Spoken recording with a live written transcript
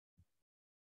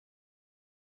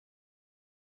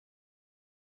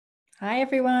Hi,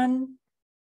 everyone.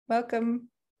 Welcome.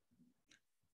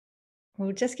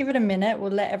 We'll just give it a minute.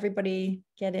 We'll let everybody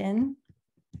get in.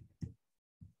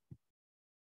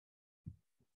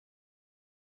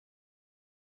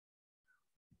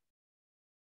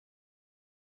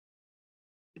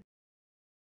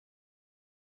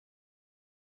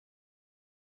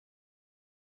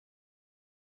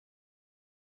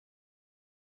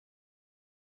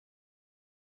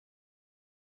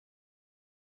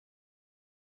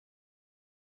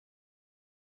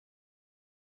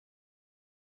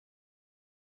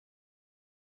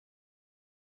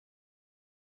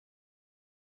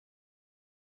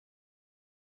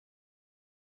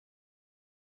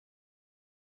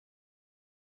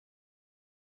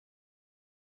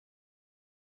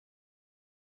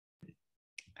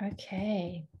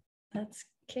 Okay, let's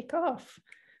kick off.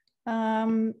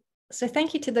 So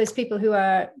thank you to those people who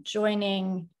are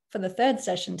joining for the third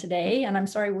session today. And I'm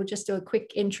sorry, we'll just do a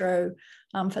quick intro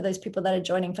for those people that are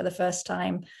joining for the first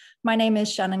time. My name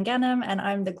is Shannon Ganem, and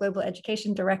I'm the Global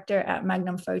Education Director at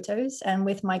Magnum Photos. And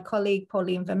with my colleague,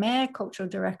 Pauline Vermeer, Cultural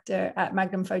Director at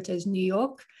Magnum Photos New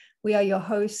York, we are your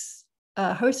hosts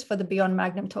for the Beyond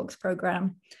Magnum Talks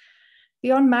program.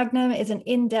 Beyond Magnum is an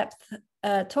in-depth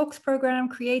talks program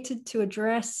created to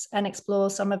address and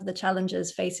explore some of the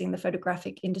challenges facing the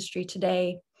photographic industry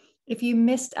today. If you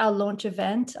missed our launch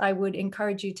event, I would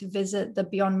encourage you to visit the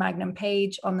Beyond Magnum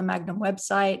page on the Magnum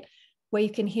website, where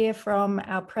you can hear from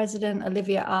our president,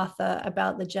 Olivia Arthur,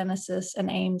 about the genesis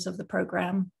and aims of the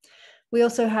program. We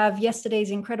also have yesterday's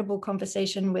incredible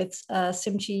conversation with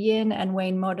Simchi Yin and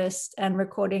Wayne Modest, and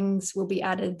recordings will be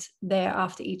added there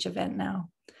after each event now.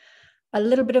 A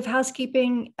little bit of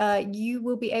housekeeping, you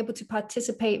will be able to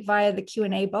participate via the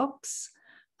Q&A box.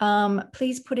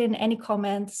 Please put in any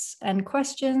comments and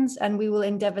questions, and we will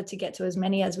endeavor to get to as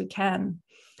many as we can.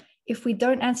 If we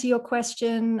don't answer your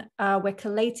question, we're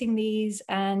collating these,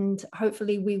 and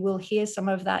hopefully we will hear some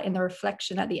of that in the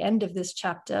reflection at the end of this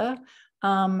chapter,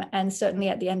 and certainly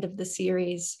at the end of the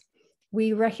series.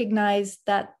 We recognize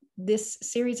that this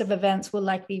series of events will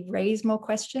likely raise more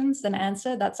questions than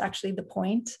answer. That's actually the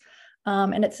point.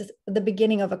 And it's the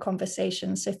beginning of a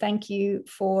conversation. So thank you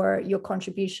for your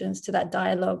contributions to that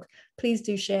dialogue. Please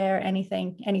do share any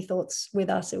thoughts with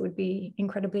us. It would be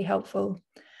incredibly helpful.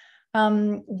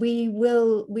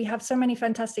 We have so many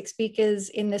fantastic speakers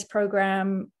in this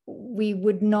program.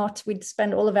 We'd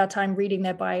spend all of our time reading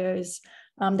their bios,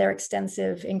 their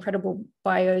extensive, incredible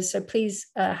bios. So please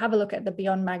have a look at the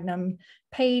Beyond Magnum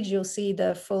page. You'll see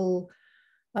the full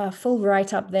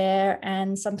write-up there,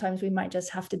 and sometimes we might just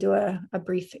have to do a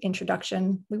brief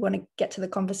introduction. We want to get to the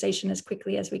conversation as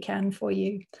quickly as we can for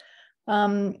you.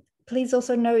 Please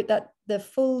also note that the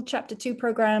full Chapter 2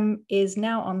 program is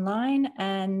now online,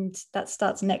 and that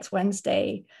starts next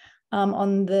Wednesday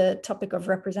on the topic of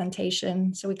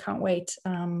representation. So we can't wait.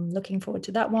 Looking forward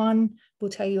to that one. We'll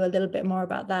tell you a little bit more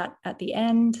about that at the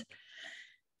end.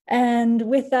 And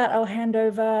with that, I'll hand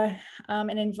over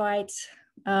and invite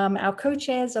our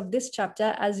co-chairs of this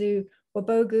chapter,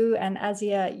 Nwagbogu and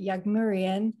Asya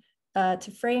Yaghmurian,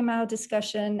 to frame our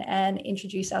discussion and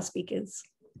introduce our speakers.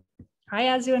 Hi,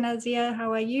 Azu and Asya,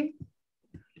 how are you?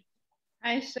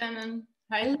 Hi, Shannon.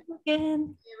 Hi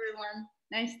again, everyone.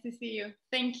 Nice to see you.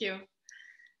 Thank you.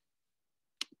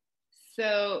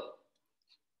 So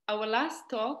our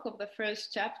last talk of the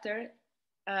first chapter,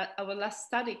 our last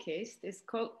study case is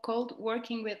called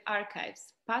Working with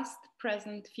Archives, Past,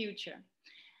 Present, Future.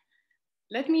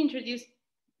 Let me introduce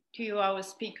to you our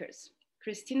speakers,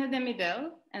 Cristina de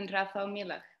Middel and Rafal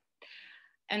Milach.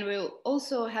 And we'll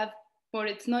also have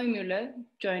Moritz Neumuller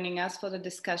joining us for the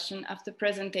discussion after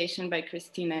presentation by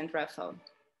Cristina and Rafal.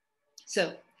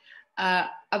 So I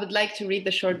would like to read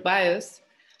the short bios,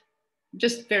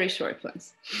 just very short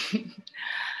ones.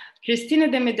 Cristina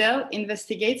de Middel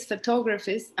investigates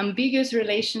photography's ambiguous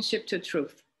relationship to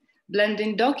truth.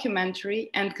 Blending documentary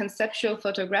and conceptual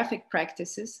photographic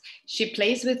practices, she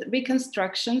plays with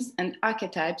reconstructions and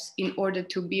archetypes in order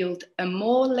to build a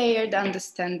more layered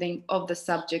understanding of the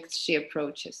subjects she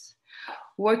approaches.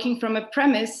 Working from a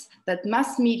premise that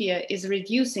mass media is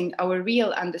reducing our real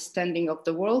understanding of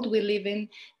the world we live in,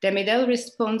 de Middel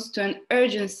responds to an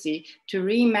urgency to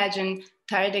reimagine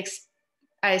tired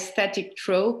aesthetic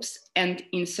tropes and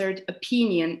insert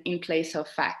opinion in place of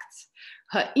facts.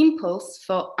 Her impulse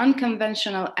for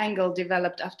unconventional angle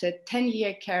developed after a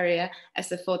 10-year career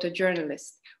as a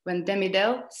photojournalist, when de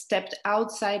Middel stepped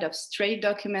outside of straight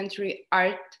documentary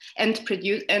art and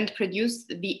produced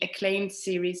the acclaimed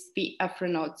series The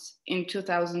Afronauts in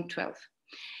 2012.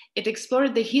 It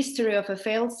explored the history of a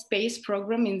failed space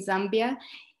program in Zambia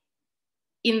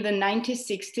in the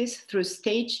 1960s through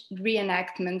staged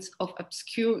reenactments of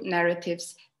obscure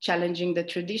narratives challenging the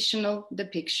traditional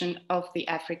depiction of the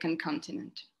African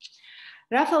continent.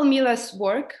 Rafal Milach's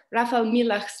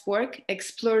work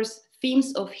explores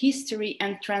themes of history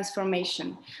and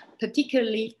transformation,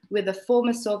 particularly with the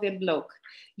former Soviet bloc,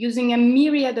 using a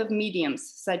myriad of mediums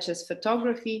such as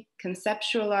photography,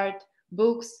 conceptual art,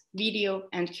 books, video,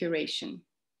 and curation.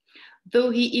 Though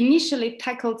he initially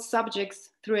tackled subjects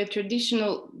through a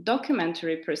traditional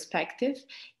documentary perspective,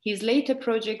 his later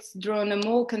projects draw on a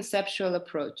more conceptual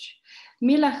approach.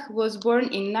 Milach was born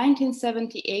in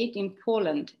 1978 in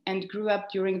Poland and grew up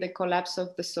during the collapse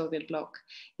of the Soviet bloc.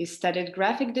 He studied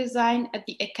graphic design at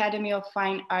the Academy of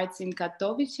Fine Arts in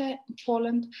Katowice,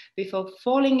 Poland, before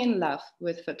falling in love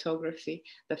with photography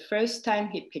the first time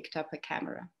he picked up a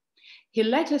camera. He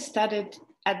later studied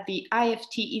at the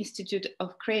IFT Institute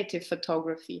of Creative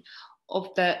Photography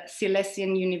of the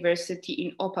Silesian University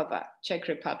in Opava, Czech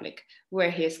Republic,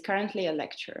 where he is currently a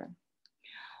lecturer.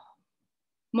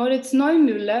 Moritz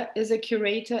Neumuller is a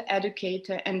curator,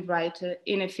 educator, and writer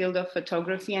in a field of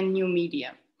photography and new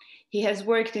media. He has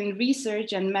worked in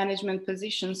research and management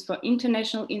positions for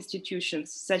international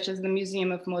institutions such as the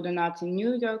Museum of Modern Art in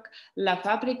New York, La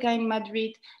Fabrica in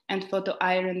Madrid, and Photo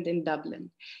Ireland in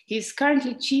Dublin. He is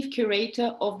currently chief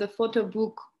curator of the Photo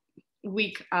Book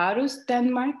Week Aarhus,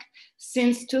 Denmark.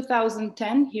 Since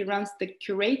 2010, he runs the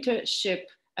Curatorship,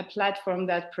 a platform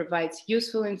that provides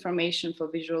useful information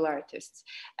for visual artists.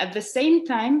 At the same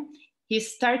time, he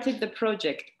started the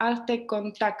project Arte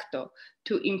Contacto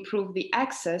to improve the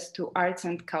access to arts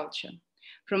and culture.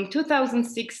 From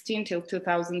 2016 till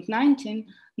 2019,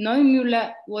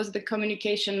 Neumuller was the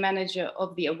communication manager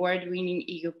of the award-winning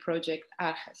EU project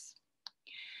Arches.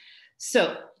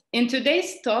 So, in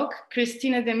today's talk,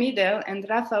 Cristina de Middel and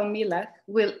Rafal Milach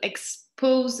will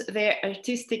expose their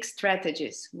artistic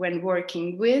strategies when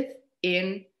working with,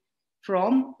 in,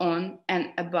 from, on,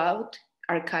 and about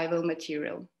archival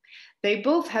material. They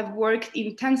both have worked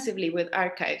intensively with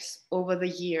archives over the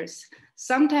years,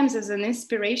 sometimes as an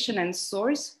inspiration and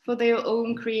source for their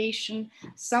own creation,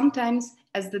 sometimes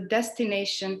as the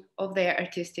destination of their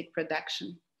artistic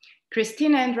production.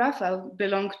 Cristina and Rafal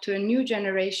belong to a new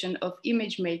generation of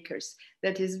image makers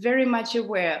that is very much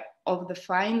aware of the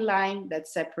fine line that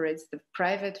separates the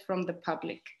private from the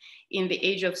public in the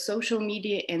age of social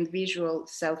media and visual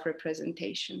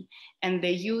self-representation. And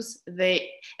they use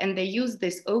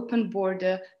this open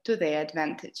border to their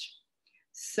advantage.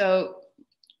 So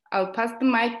I'll pass the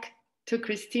mic to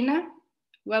Cristina.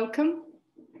 Welcome.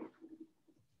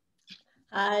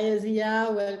 Hi,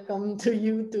 Asya, welcome to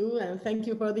you too, and thank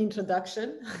you for the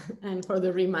introduction and for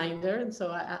the reminder.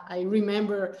 So I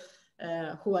remember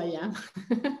who I am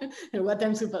and what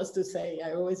I'm supposed to say.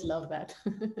 I always love that.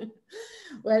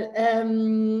 Well,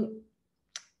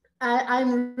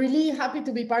 I'm really happy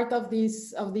to be part of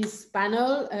this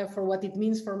panel for what it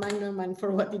means for Magnum and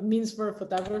for what it means for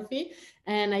photography.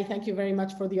 And I thank you very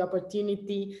much for the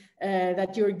opportunity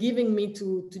that you're giving me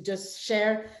to just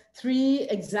share 3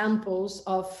 examples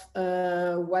of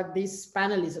what this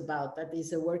panel is about. That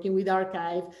is working with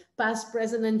archive, past,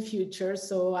 present, and future.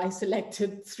 So I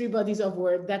selected 3 bodies of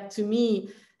work that to me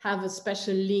have a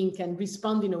special link and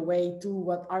respond in a way to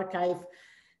what archive,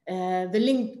 the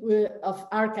link of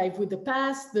archive with the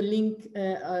past, the link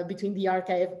between the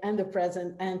archive and the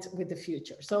present and with the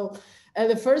future. So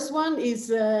the first one is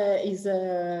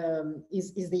the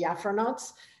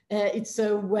Afronauts. It's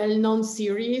a well-known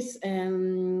series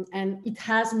and it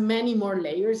has many more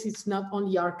layers. It's not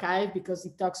only archive because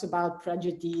it talks about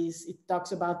prejudice, it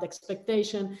talks about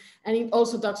expectation, and it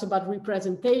also talks about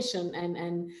representation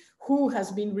and who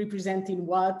has been representing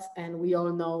what. And we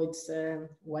all know it's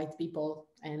white people.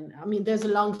 And I mean, there's a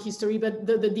long history, but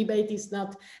the debate is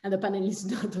not, and the panel is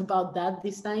not about that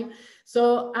this time.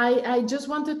 So I just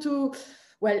wanted to,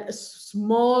 well, a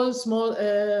small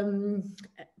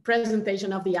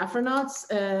presentation of the Afronauts.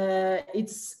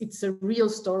 It's a real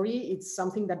story. It's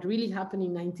something that really happened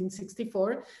in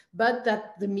 1964, but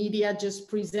that the media just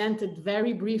presented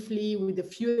very briefly with a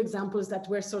few examples that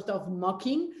were sort of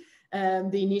mocking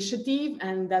the initiative,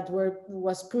 and that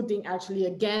was putting actually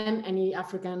again any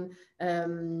African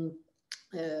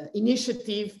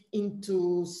initiative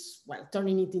into, well,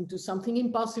 turning it into something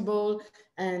impossible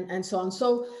and so on.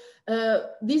 So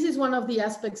this is one of the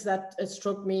aspects that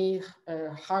struck me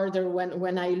harder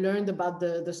when I learned about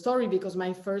the story, because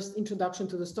my first introduction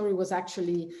to the story was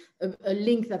actually a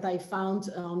link that I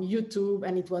found on YouTube,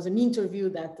 and it was an interview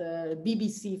that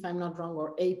BBC, if I'm not wrong,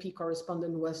 or AP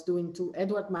correspondent was doing to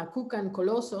Edward Makuka and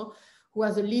Colosso, who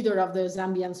was the leader of the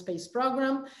Zambian space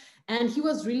program. And he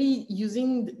was really using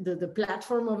the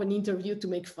platform of an interview to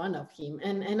make fun of him.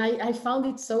 And I found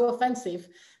it so offensive.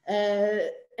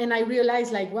 And I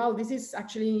realized like, wow, this is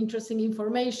actually interesting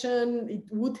information. It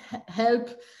would help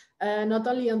not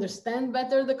only understand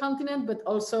better the continent, but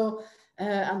also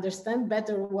understand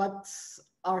better what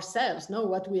ourselves, know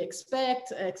what we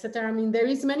expect, etc. I mean, there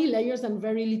is many layers and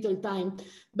very little time.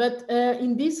 But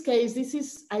in this case,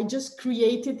 I just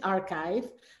created archive.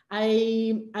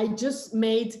 I just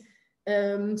made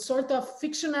sort of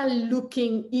fictional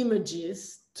looking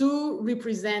images to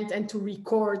represent and to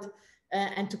record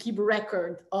and to keep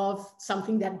record of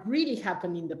something that really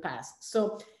happened in the past.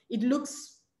 So it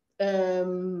looks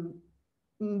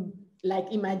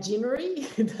like imaginary.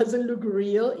 It doesn't look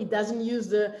real. It doesn't use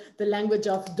the language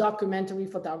of documentary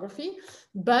photography,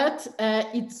 but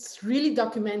it's really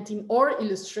documenting or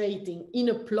illustrating in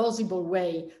a plausible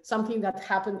way something that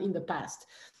happened in the past.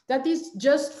 That is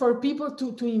just for people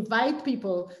to invite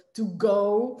people to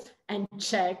go and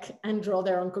check and draw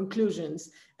their own conclusions,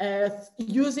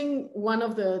 using one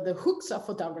of the hooks of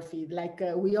photography. Like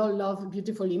we all love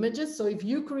beautiful images. So if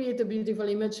you create a beautiful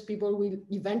image, people will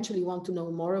eventually want to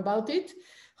know more about it,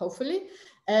 hopefully.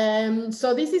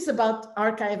 So this is about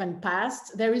archive and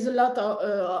past. There is a lot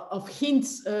of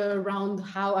hints around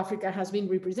how Africa has been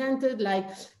represented, like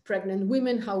pregnant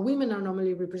women, how women are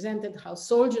normally represented, how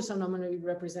soldiers are normally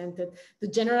represented, the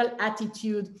general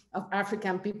attitude of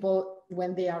African people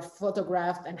when they are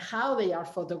photographed and how they are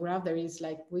photographed. There is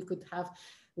like, we could have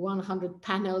 100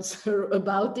 panels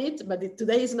about it, but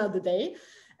today is not the day.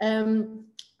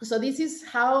 So this is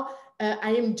how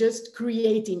I am just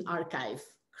creating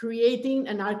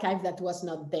an archive that was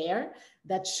not there,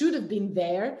 that should have been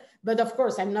there. But of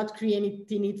course, I'm not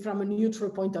creating it from a neutral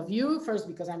point of view. First,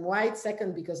 because I'm white.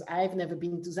 Second, because I've never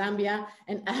been to Zambia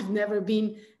and I've never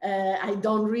been, I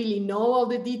don't really know all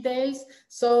the details.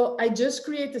 So I just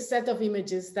create a set of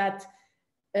images that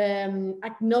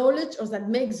acknowledge or that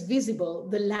makes visible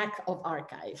the lack of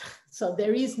archive. So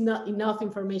there is not enough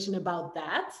information about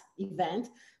that event.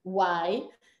 Why?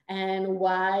 And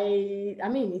why, I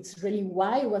mean, it's really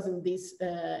why wasn't this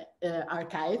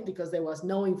archived? Because there was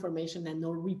no information and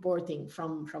no reporting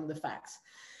from the facts.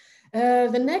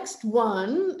 The next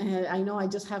one, I know I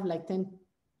just have like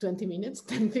 20 minutes,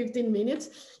 15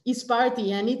 minutes, is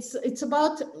party. And it's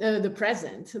about the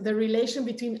present, the relation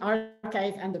between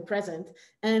archive and the present.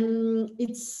 And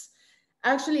it's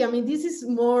actually, I mean, this is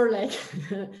more like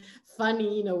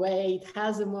funny in a way. It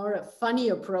has a more funny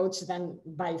approach than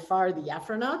by far the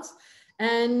Afronauts,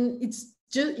 and it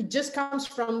just comes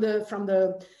from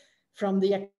the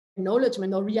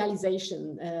acknowledgement or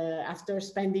realization after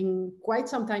spending quite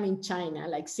some time in China,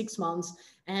 like 6 months,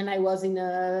 and I was in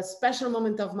a special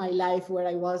moment of my life where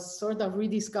I was sort of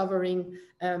rediscovering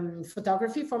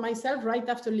photography for myself right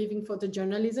after leaving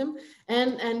photojournalism,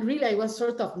 and really I was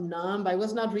sort of numb. I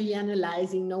was not really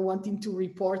analyzing, not wanting to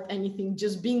report anything,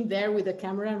 just being there with the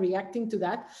camera and reacting to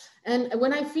that. And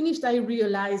when I finished, I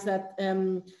realized that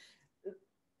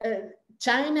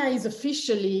China is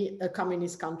officially a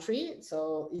communist country.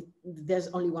 So there's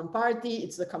only one party,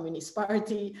 it's the Communist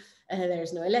Party.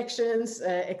 There's no elections,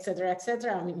 et cetera, et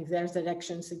cetera. I mean, if there's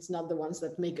elections, it's not the ones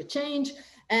that make a change.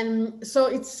 And so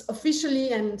it's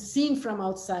officially and seen from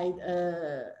outside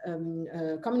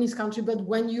a communist country. But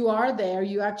when you are there,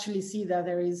 you actually see that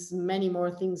there is many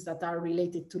more things that are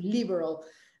related to liberal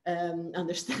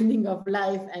understanding of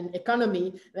life and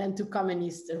economy than to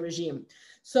communist regime.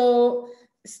 So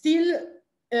still,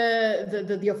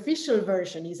 the official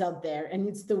version is out there, and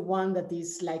it's the one that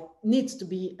is like needs to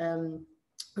be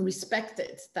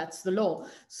respected. That's the law.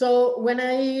 So when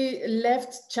I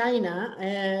left China,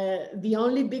 the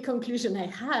only big conclusion I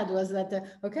had was that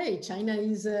okay, China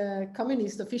is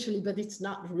communist officially, but it's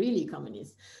not really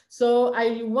communist. So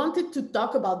I wanted to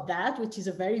talk about that, which is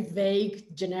a very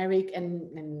vague, generic,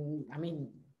 and I mean,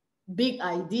 big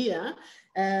idea,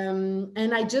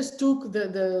 and I just took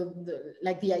the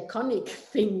iconic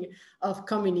thing of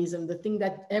communism, the thing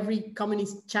that every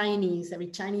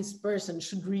Chinese person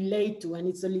should relate to, and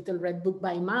it's a little red book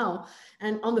by Mao.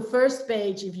 And on the first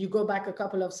page, if you go back a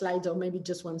couple of slides or maybe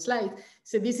just one slide,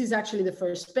 so this is actually the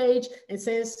first page. It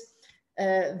says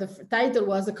the title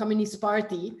was the Communist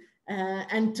Party.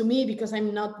 And to me, because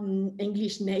I'm not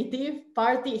English native,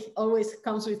 party always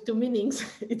comes with two meanings.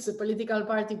 It's a political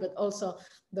party, but also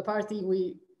the party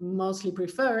we mostly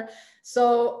prefer.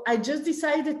 So I just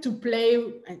decided to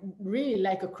play really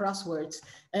like a crosswords,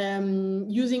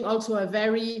 using also a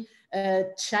very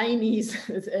Chinese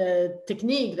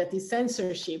technique that is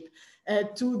censorship,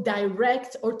 to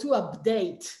direct or to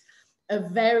update a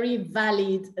very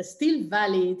valid, still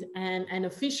valid and an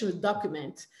official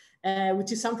document.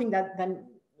 which is something that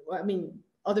I mean,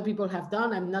 other people have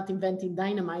done. I'm not inventing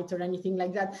dynamite or anything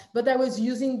like that, but I was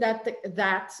using that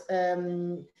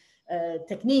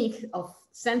technique of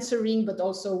censoring, but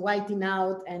also whiting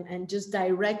out and just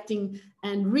directing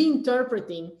and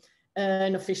reinterpreting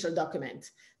an official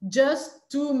document, just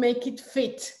to make it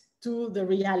fit to the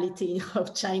reality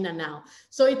of China now.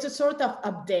 So it's a sort of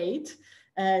update,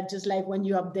 just like when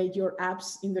you update your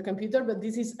apps in the computer, but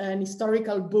this is an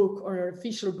historical book or an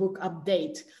official book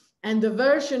update. And the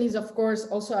version is, of course,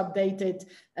 also updated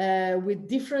with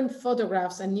different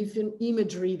photographs and different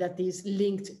imagery that is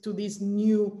linked to these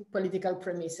new political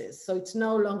premises. So it's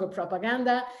no longer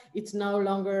propaganda. It's no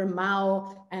longer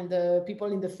Mao and the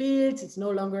people in the fields. It's no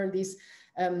longer this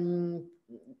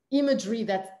imagery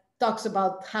that talks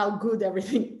about how good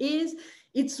everything is.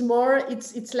 It's more,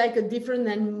 it's like a different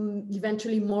and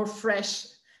eventually more fresh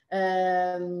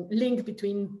link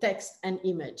between text and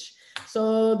image.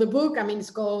 So the book, I mean, it's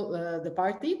called The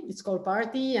Party. It's called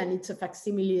Party, and it's a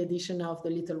facsimile edition of the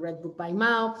Little Red Book by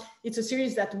Mao. It's a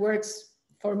series that works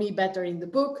for me better in the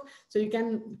book. So you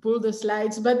can pull the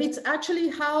slides, but it's actually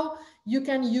how you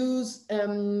can use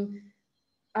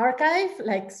archive,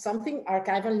 like something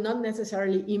archival, not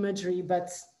necessarily imagery, but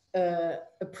a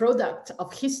product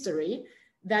of history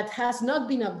that has not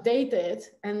been updated,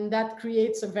 and that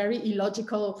creates a very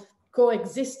illogical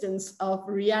coexistence of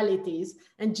realities,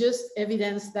 and just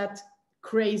evidence that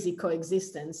crazy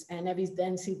coexistence and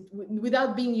evidence it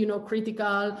without being, you know,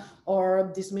 critical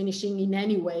or diminishing in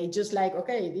any way, just like,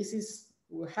 okay, this is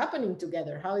happening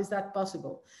together. How is that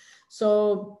possible?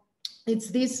 So it's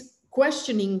this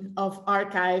questioning of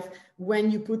archive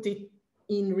when you put it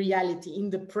in reality, in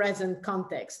the present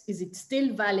context. Is it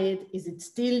still valid? Is it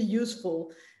still useful?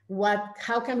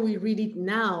 How can we read it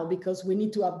now? Because we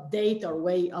need to update our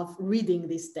way of reading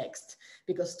this text,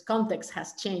 because context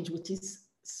has changed, which is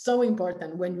so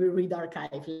important when we read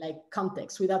archive, like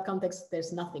context. Without context,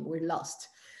 there's nothing, we're lost.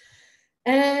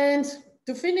 And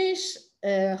to finish,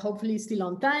 hopefully still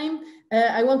on time,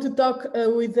 I want to talk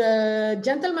with the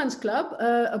Gentleman's Club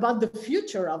about the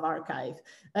future of archive.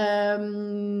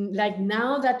 Like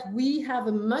now that we have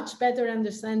a much better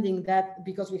understanding, that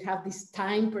because we have this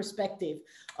time perspective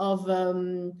of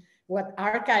what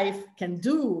archive can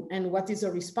do and what is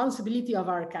a responsibility of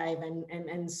archive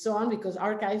and so on, because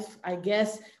archive, I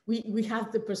guess we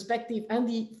have the perspective and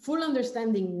the full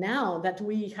understanding now that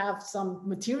we have some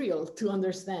material to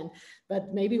understand,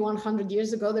 but maybe 100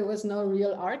 years ago, there was no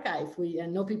real archive,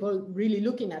 and no people really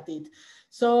looking at it.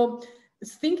 So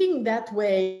thinking that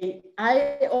way,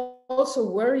 I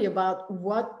also worry about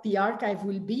what the archive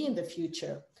will be in the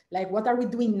future. Like, what are we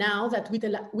doing now that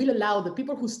will allow the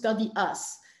people who study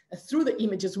us through the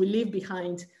images we leave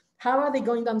behind? How are they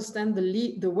going to understand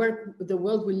the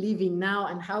world we live in now,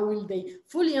 and how will they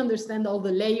fully understand all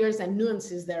the layers and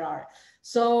nuances there are?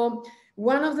 So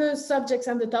one of the subjects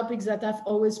and the topics that I've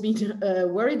always been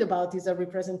worried about is a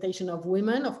representation of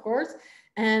women, of course.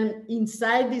 And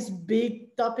inside this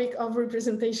big topic of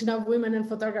representation of women in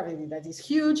photography, that is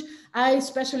huge, I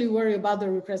especially worry about the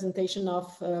representation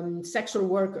of sexual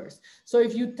workers. So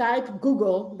if you type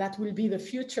Google, that will be the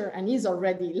future and is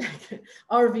already like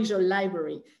our visual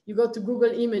library. You go to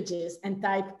Google Images and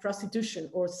type prostitution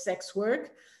or sex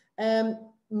work,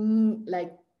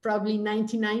 like probably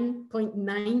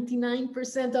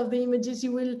 99.99% of the images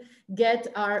you will get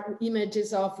are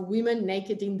images of women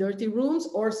naked in dirty rooms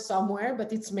or somewhere,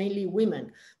 but it's mainly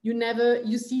women. You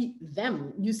see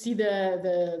them, you see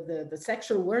the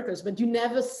sexual workers, but you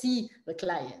never see the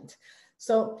client.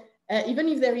 So even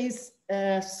if there is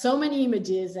so many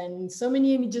images and so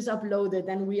many images uploaded,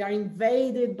 and we are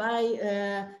invaded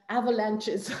by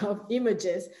avalanches of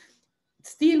images,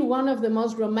 still one of the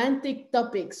most romantic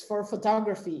topics for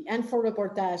photography and for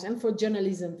reportage and for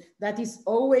journalism that is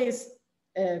always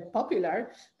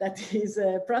popular, that is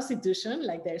prostitution.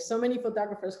 Like, there's so many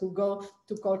photographers who go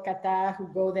to Kolkata,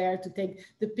 who go there to take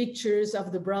the pictures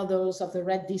of the brothels of the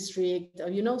Red District, or,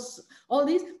 you know, all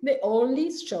these, they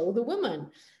only show the woman.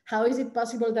 How is it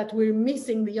possible that we're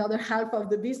missing the other half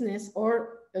of the business,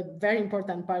 or a very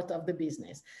important part of the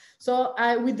business? So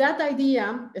with that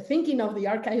idea, thinking of the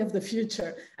archive of the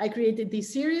future, I created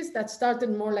this series that started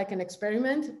more like an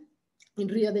experiment in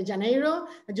Rio de Janeiro.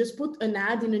 I just put an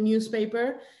ad in a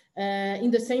newspaper in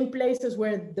the same places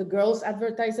where the girls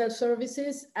advertise their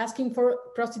services, asking for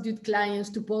prostitute clients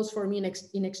to pose for me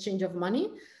in exchange of money.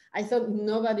 I thought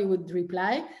nobody would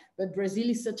reply, but Brazil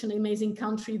is such an amazing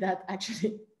country that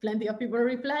actually plenty of people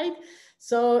replied.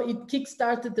 So it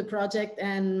kickstarted the project,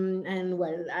 and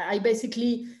well, I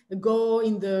basically go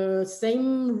in the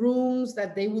same rooms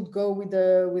that they would go with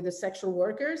the sexual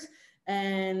workers,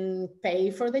 and pay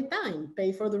for their time,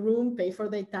 pay for the room, pay for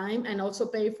their time, and also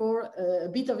pay for a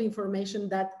bit of information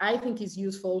that I think is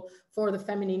useful for the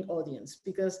feminine audience,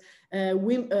 because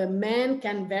men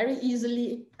can very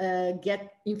easily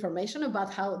get information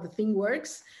about how the thing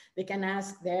works. They can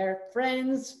ask their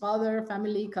friends, father,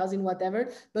 family, cousin,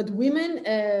 whatever. But women,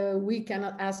 we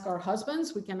cannot ask our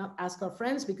husbands, we cannot ask our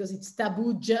friends, because it's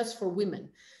taboo just for women.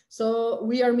 So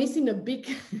we are missing a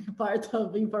big part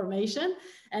of information.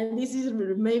 And this is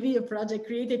maybe a project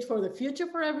created for the future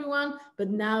for everyone, but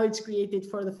now it's created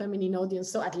for the feminine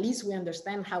audience. So at least we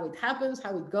understand how it happens,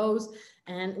 how it goes,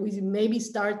 and we maybe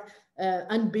start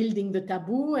unbuilding the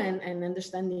taboo and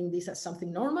understanding this as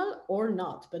something normal or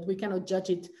not, but we cannot judge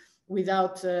it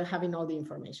without having all the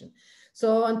information.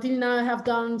 So until now, I have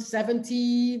done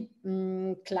 70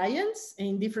 clients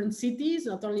in different cities,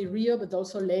 not only Rio, but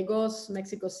also Lagos,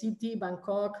 Mexico City,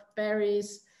 Bangkok,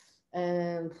 Paris,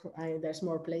 and there's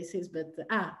more places, but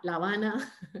La Habana.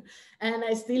 And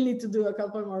I still need to do a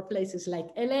couple more places like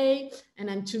LA, and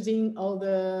I'm choosing all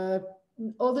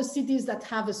the cities that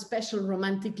have a special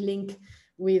romantic link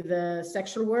with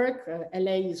sexual work.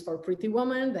 LA is for Pretty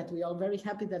Woman, that we are very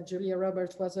happy that Julia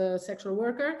Roberts was a sexual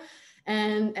worker,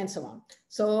 and so on.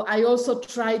 So I also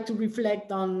try to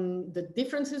reflect on the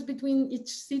differences between each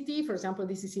city. For example,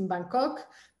 this is in Bangkok.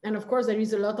 And of course, there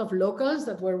is a lot of locals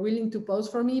that were willing to pose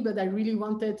for me, but I really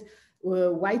wanted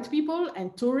white people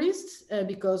and tourists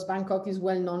because Bangkok is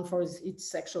well known for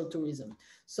its sexual tourism.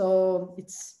 So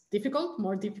it's difficult,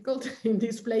 more difficult in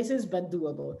these places, but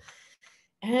doable.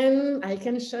 And I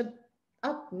can shut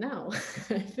up now.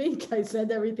 I think I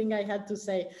said everything I had to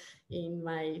say in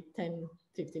my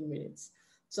 10-15 minutes.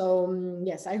 So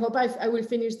yes, I hope I will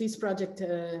finish this project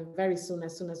very soon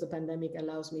as the pandemic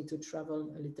allows me to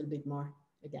travel a little bit more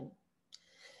again.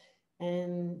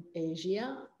 And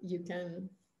Asia, you can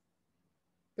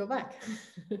go back.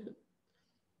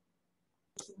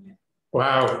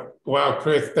 Wow,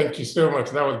 Chris, thank you so much.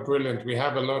 That was brilliant. We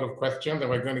have a lot of questions and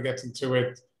we're going to get into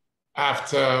it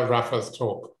after Rafal's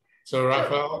talk. So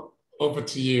Rafal, over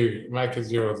to you. Mic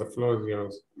is yours, the floor is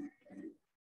yours.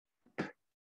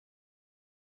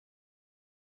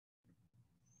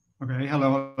 Okay,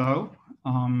 hello.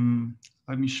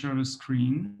 Let me share the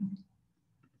screen.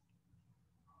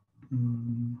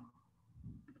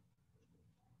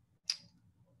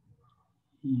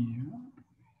 Yeah.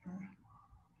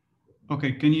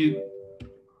 Okay, can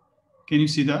you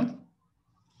see that?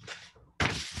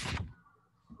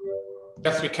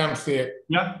 Yes, we can see it.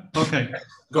 Yeah. Okay.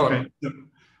 Go on.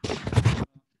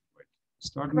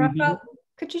 Start. Rafal,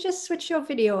 could you just switch your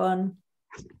video on?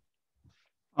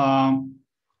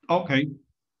 Okay.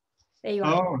 There you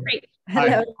are. Oh, great.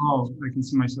 Hello. I can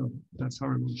see myself. That's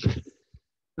horrible.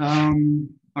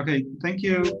 Okay, thank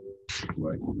you.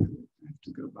 Wait, I have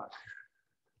to go back.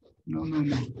 No.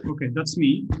 Okay, that's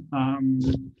me.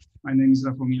 My name is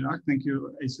Rafal Milach. Thank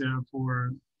you, Asya,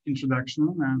 for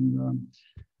introduction, and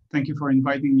thank you for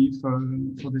inviting me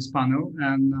for this panel.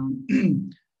 And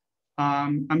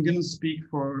I'm going to speak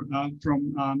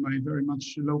from my very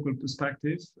much local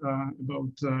perspective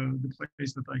about the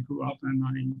place that I grew up and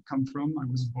I come from. I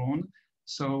was born,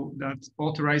 so that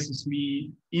authorizes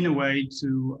me in a way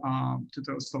to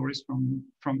tell stories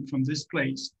from this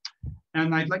place.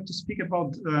 And I'd like to speak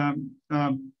about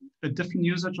a different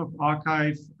usage of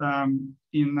archive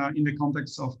in the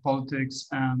context of politics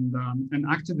and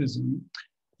activism,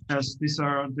 as these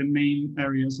are the main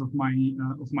areas of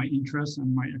my interest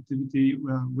and my activity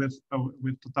with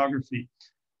photography.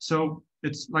 So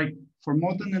it's like for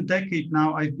more than a decade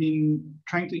now, I've been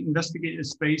trying to investigate a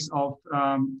space of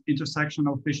intersection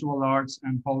of visual arts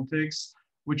and politics,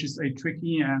 which is a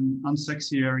tricky and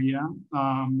unsexy area.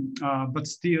 But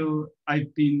still,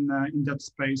 I've been in that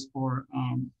space for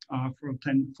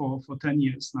 10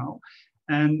 years now.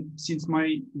 And since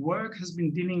my work has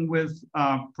been dealing with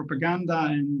propaganda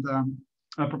and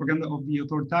propaganda of the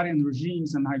authoritarian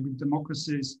regimes and hybrid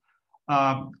democracies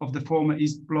of the former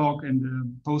East Bloc and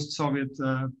the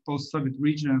post-Soviet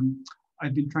region,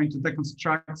 I've been trying to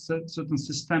deconstruct certain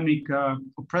systemic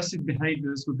oppressive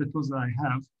behaviors with the tools that I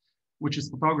have, which is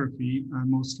photography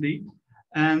mostly.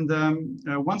 And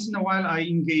once in a while, I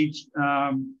engage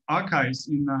archives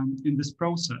in this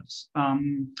process.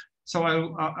 So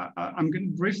I'm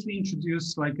going to briefly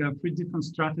introduce like 3 different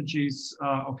strategies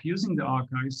of using the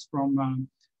archives, from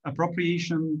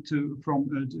appropriation through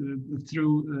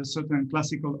certain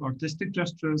classical artistic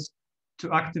gestures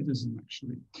to activism,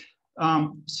 actually.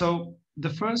 So the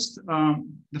first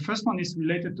one is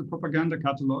related to propaganda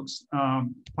catalogs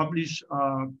published,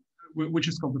 which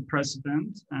is called The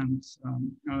President,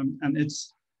 and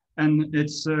it's And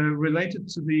it's related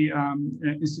to the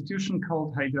institution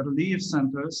called Haydar Aliyev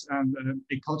Centers and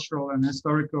a cultural and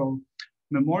historical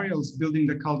memorials building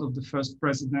the cult of the first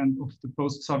president of the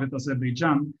post-Soviet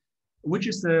Azerbaijan, which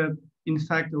is in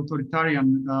fact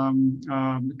authoritarian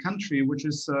country, which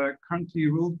is currently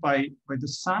ruled by the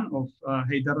son of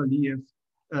Haydar Aliyev,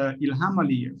 Ilham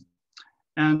Aliyev.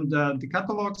 And the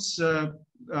catalogs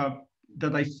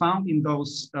that I found in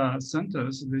those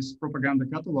centers, these propaganda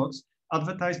catalogs,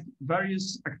 advertised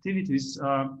various activities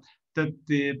that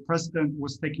the president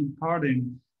was taking part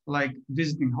in, like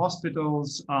visiting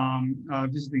hospitals,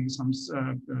 visiting some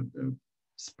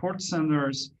sports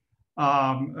centers,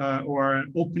 or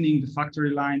opening the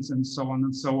factory lines, and so on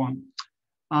and so on.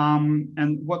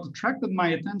 And what attracted my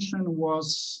attention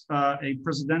was a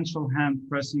presidential hand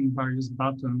pressing various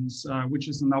buttons, which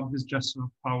is an obvious gesture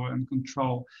of power and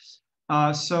control.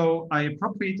 So I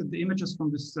appropriated the images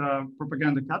from this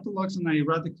propaganda catalogs and I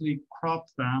radically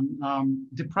cropped them,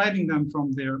 depriving them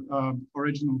from their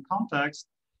original context,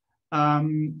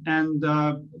 and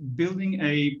building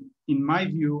in my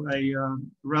view, a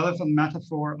relevant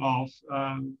metaphor of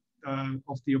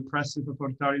the oppressive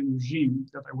authoritarian regime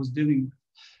that I was dealing with.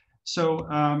 So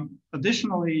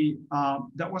additionally,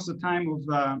 that was the time of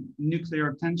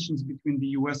nuclear tensions between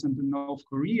the US and North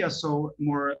Korea. So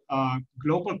more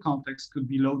global context could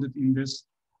be loaded in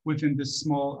within this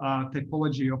small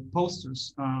typology of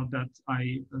posters that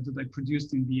I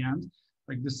produced in the end,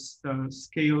 like this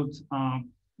scaled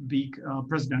big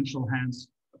presidential hands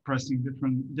pressing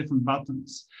different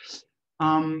buttons.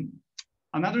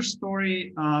 Another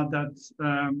story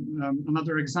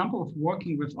another example of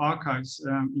working with archives,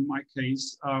 in my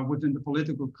case, within the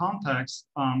political context,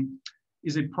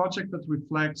 is a project that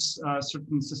reflects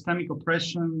certain systemic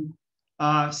oppression,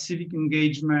 civic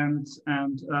engagement,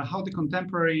 and how the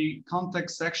contemporary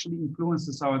context actually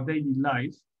influences our daily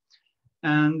life.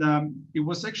 And it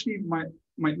was actually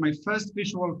my first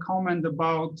visual comment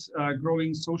about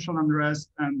growing social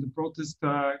unrest and the protest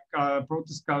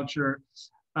culture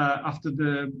after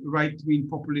the right-wing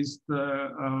populist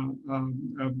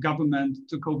government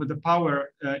took over the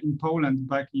power in Poland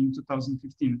back in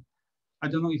 2015. I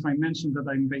don't know if I mentioned that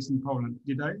I'm based in Poland.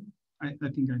 Did I? I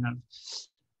think I have.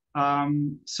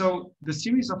 So the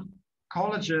series of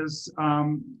colleges,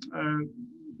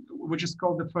 which is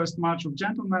called the First March of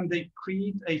Gentlemen, they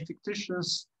create a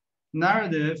fictitious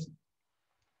narrative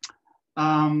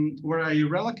where I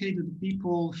relocated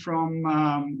people from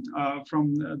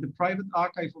the private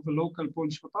archive of a local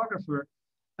Polish photographer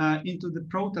into the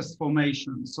protest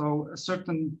formation. So a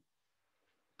certain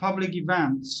public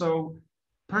event. So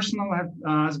personal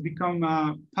has become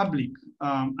public.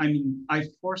 I mean, I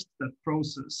forced that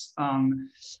process.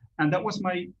 And that was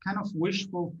my kind of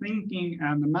wishful thinking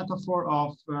and the metaphor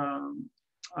of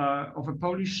a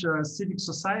Polish civic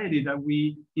society that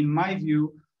we, in my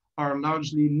view, are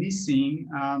largely missing,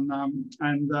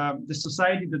 and the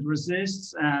society that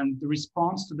resists and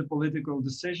responds to the political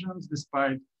decisions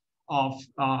despite of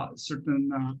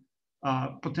certain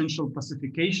potential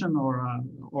pacification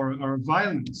or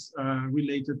violence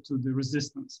related to the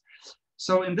resistance.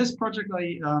 So in this project,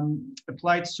 I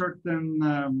applied certain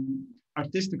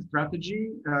artistic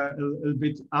strategy, a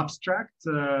bit abstract,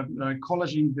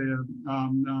 collaging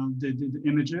the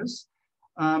images,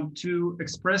 to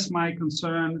express my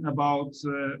concern about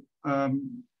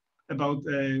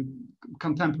a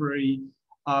contemporary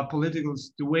political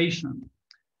situation.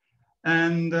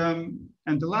 And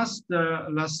the last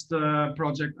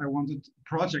project I wanted,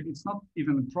 it's not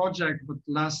even a project, but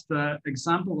last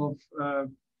example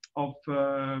of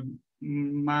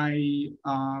my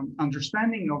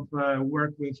understanding of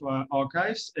work with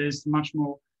archives is much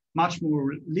more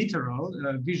literal,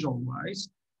 visual-wise.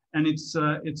 And it's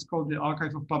called the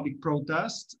Archive of Public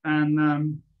Protest,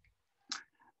 and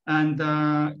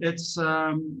it's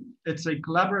a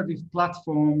collaborative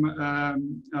platform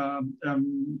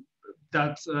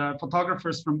that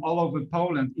photographers from all over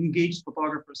Poland, engaged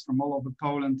photographers from all over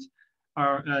Poland,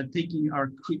 are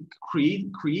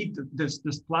create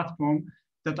this platform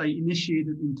that I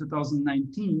initiated in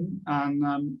 2019,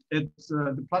 and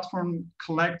the platform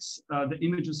collects the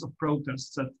images of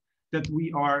protests that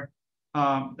we are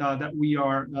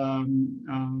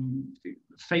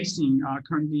facing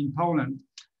currently in Poland.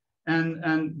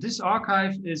 And this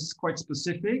archive is quite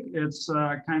specific. It's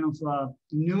kind of a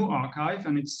new archive,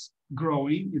 and it's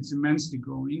growing. It's immensely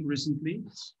growing recently,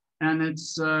 and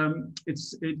it's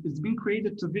been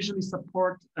created to visually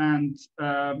support and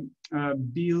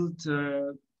build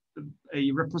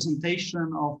a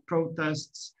representation of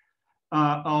protests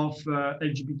of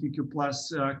LGBTQ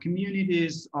plus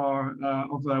communities, or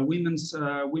of women's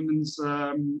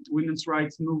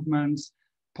rights movements,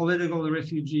 political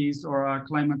refugees, or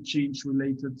climate change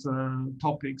related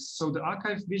topics. So the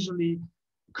archive visually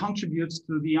contributes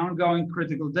to the ongoing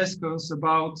critical discourse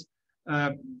about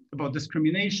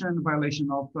discrimination, violation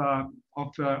of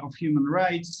human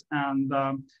rights, and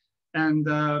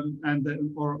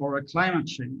or a climate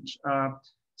change.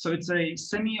 So it's a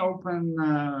semi-open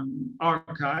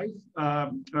archive,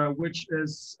 which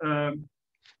is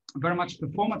very much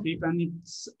performative, and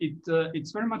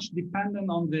it's very much dependent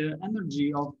on the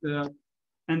energy of the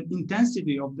and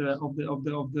intensity of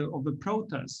the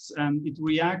protests, and it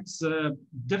reacts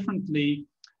differently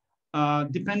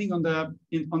depending on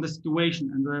the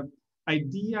situation. And the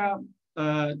idea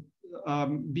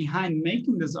behind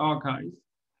making this archive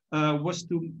was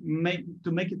to make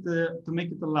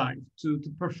it alive, to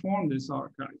perform this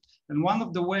archive. And one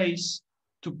of the ways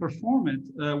to perform it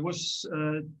was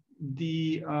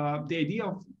the idea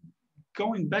of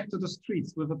going back to the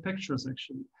streets with the pictures,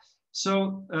 actually.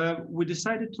 So we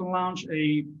decided to launch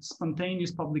a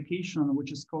spontaneous publication,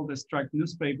 which is called a Strike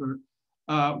newspaper,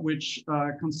 which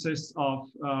consists of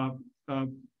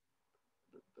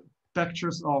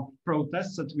pictures of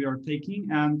protests that we are taking,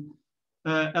 and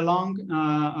along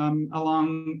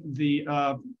the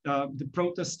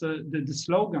protest, the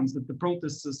slogans that the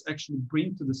protesters actually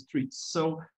bring to the streets.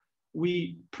 So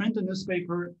we print a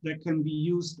newspaper that can be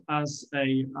used as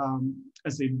a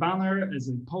banner, as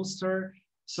a poster,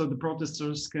 so the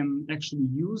protesters can actually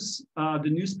use the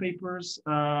newspapers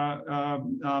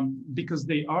because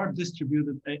they are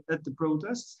distributed at the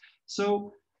protests.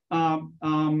 So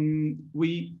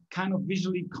we kind of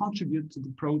visually contribute to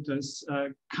the protests,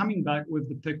 coming back with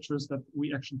the pictures that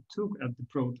we actually took at the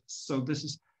protests. So this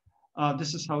is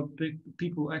how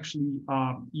people actually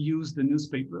use the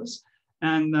newspapers.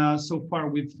 And so far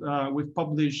we've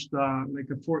published like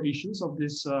 4 issues of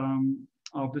this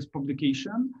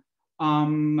publication.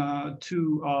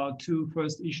 Two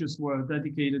first issues were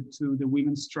dedicated to the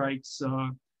women's strikes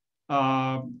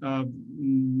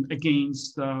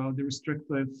against the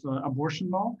restrictive abortion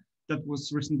law that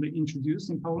was recently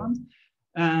introduced in Poland.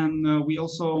 And we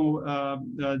also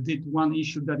did one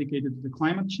issue dedicated to the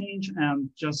climate change. And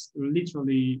just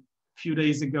literally a few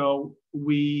days ago,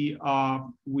 we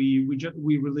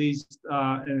released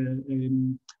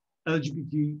an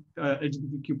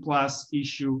LGBTQ plus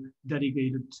issue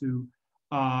dedicated to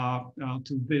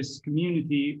this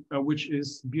community, which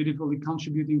is beautifully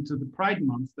contributing to the Pride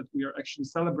Month that we are actually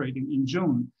celebrating in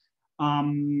June.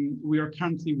 We are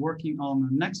currently working on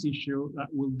the next issue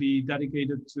that will be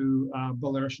dedicated to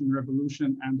Belarusian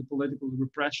Revolution and the political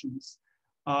repressions.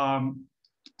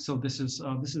 So this is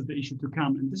the issue to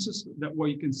come, and this is what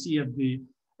you can see at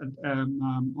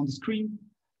on the screen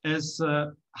is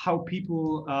how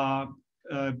people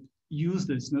use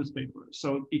this newspaper.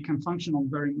 So it can function on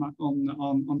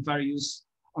various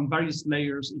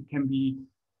layers. It can be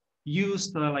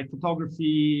used like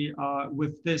photography.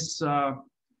 With this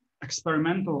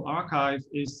experimental archive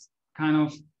is kind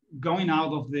of going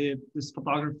out of this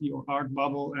photography or art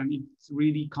bubble, and it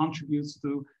really contributes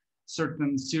to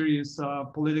certain serious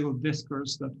political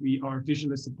discourse that we are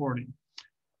visually supporting.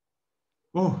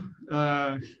 Oh,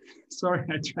 sorry,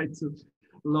 I tried to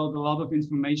load a lot of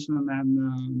information,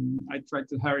 and I tried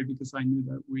to hurry because I knew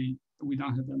that we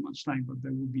don't have that much time, but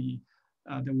that will be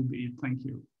it. Thank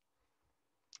you.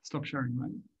 Stop sharing,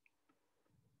 right?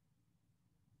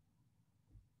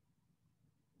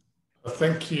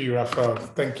 Thank you, Rafal.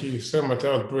 Thank you so much.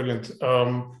 That was brilliant.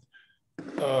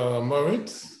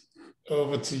 Moritz,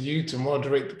 over to you to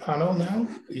moderate the panel now.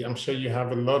 I'm sure you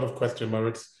have a lot of questions,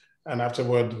 Moritz, and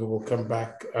afterward we will come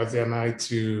back, Asya and I,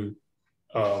 to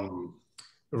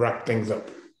wrap things up.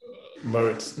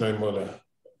 Moritz, Neumuller.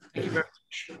 Thank you very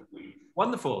much.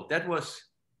 Wonderful. That was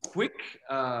quick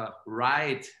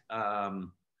ride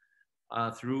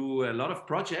through a lot of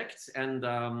projects, and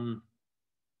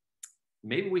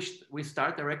maybe we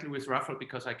start directly with Rafal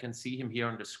because I can see him here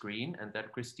on the screen, and then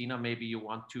Cristina, maybe you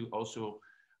want to also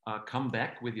come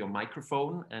back with your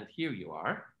microphone, and here you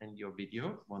are, and your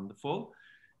video. Wonderful.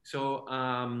 So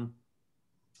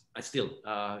I still,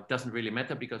 it doesn't really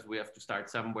matter because we have to start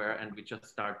somewhere, and we just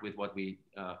start with what we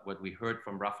heard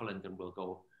from Rafal, and then we'll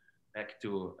go back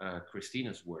to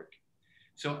Cristina's work.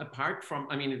 So apart from,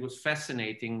 I mean, it was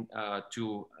fascinating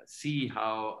to see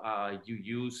how you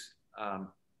use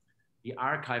the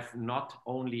archive not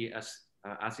only, as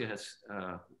Asya has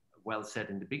well said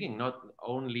in the beginning, not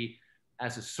only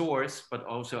as a source, but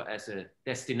also as a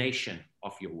destination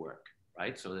of your work,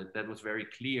 right? So that was very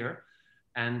clear.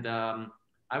 And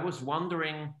I was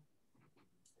wondering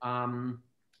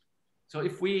So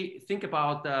if we think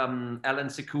about Alan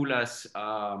Sekula's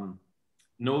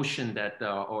notion that,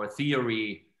 or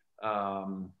theory,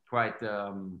 quite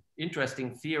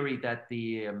interesting theory that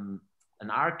an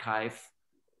archive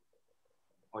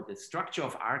or the structure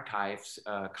of archives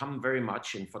come very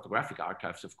much in photographic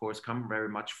archives, of course, come very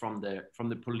much from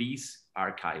the police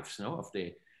archives, no, of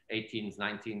the 18th,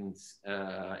 19th,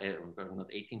 not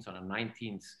 18th, or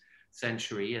 19th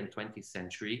century and 20th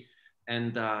century,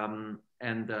 and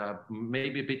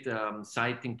maybe a bit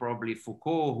citing probably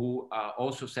Foucault, who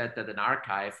also said that an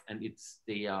archive, and it's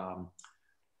the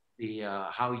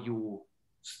how you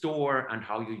store and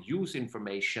how you use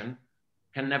information,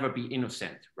 can never be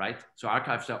innocent, right? So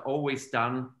archives are always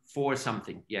done for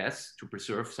something, yes, to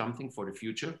preserve something for the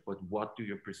future, but what do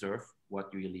you preserve?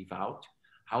 What do you leave out?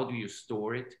 How do you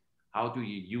store it? How do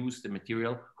you use the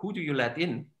material? Who do you let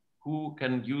in? Who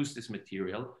can use this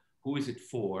material? Who is it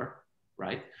for,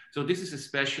 right? So this is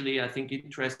especially, I think,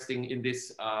 interesting in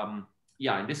this,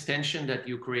 in this tension that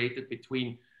you created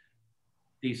between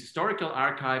these historical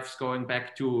archives going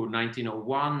back to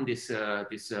 1901, this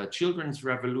children's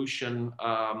revolution,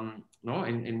 no,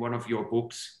 in one of your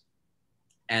books,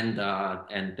 and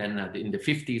then in the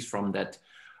 50s from that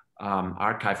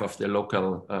archive of the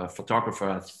local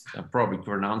photographer, I probably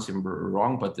pronounce him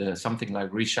wrong, but something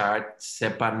like Richard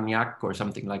Sepaniak or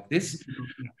something like this.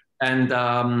 And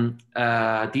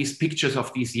these pictures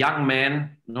of these young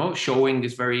men, you know, showing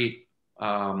this very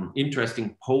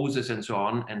interesting poses and so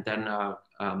on, and then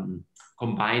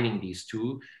combining these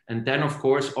two. And then, of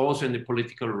course, also in the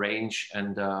political range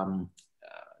and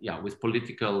with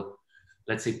political,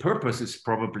 let's say, purposes,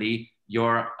 probably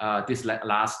your this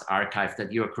last archive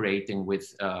that you're creating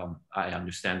with, I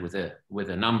understand, with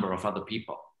a number of other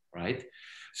people, right?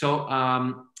 So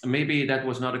maybe that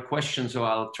was not a question, so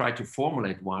I'll try to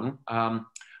formulate one.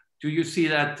 Do you see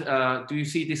that? Do you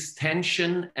see this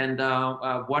tension? And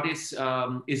what is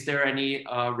there any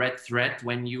red thread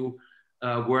when you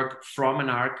work from an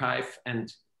archive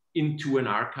and into an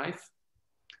archive?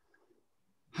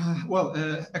 Well,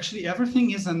 actually,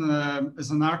 everything is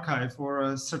an archive or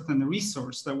a certain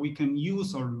resource that we can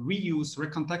use or reuse,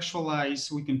 recontextualize.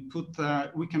 We can put,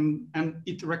 and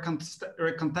it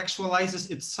recontextualizes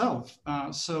itself.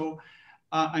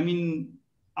 I mean,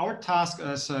 our task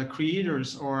as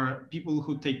creators or people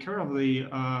who take care of the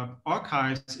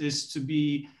archives is to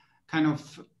be kind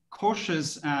of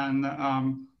cautious and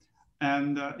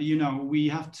you know, we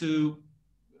have to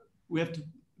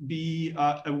be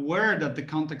aware that the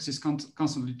context is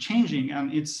constantly changing,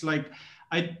 and it's like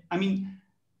I mean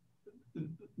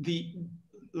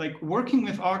working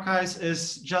with archives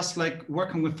is just like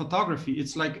working with photography.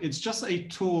 It's just a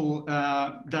tool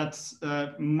that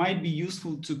might be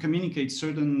useful to communicate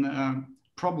certain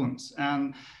problems,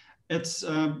 and it's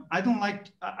I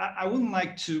wouldn't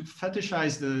like to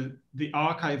fetishize the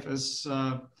archive as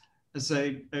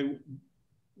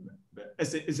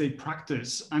a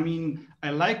practice. I mean, I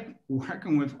like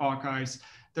working with archives.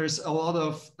 There's a lot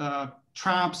of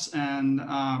traps and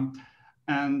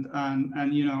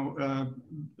you know,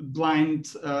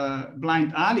 blind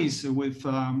alleys with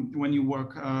when you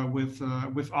work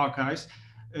with archives,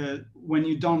 when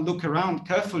you don't look around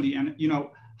carefully, and you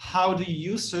know, how do you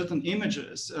use certain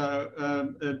images?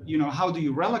 You know, how do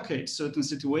you relocate certain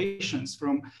situations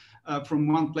from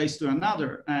one place to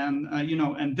another? And you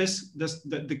know, and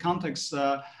the context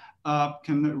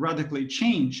can radically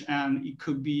change, and it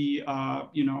could be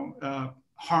you know,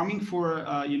 harming for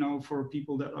you know, for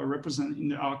people that are represented in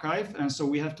the archive. And so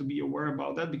we have to be aware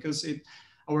about that, because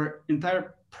our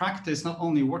entire practice, not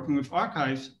only working with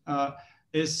archives,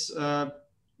 is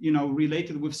you know,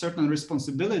 related with certain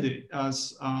responsibility,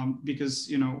 as because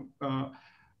you know,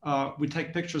 we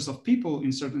take pictures of people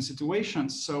in certain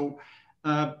situations. So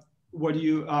what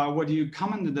you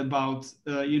commented about,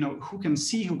 you know, who can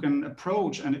see, who can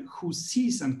approach, and who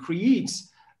sees and creates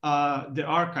the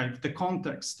archive, the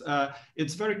context,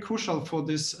 it's very crucial for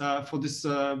this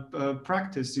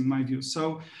practice, in my view.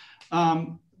 So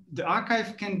the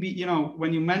archive can be, you know,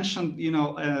 when you mentioned, you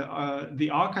know, the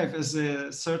archive as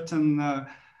a certain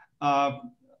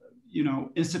you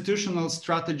know, institutional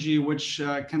strategy, which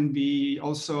can be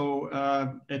also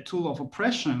a tool of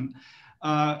oppression,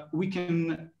 we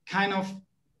can kind of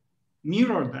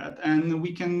mirror that, and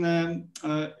we can,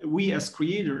 we as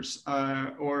creators,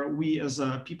 or we as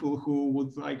people who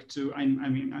would like to, I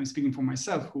mean, I'm speaking for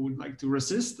myself, who would like to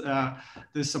resist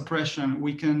this oppression,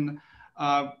 we can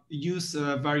use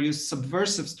various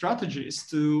subversive strategies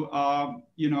to,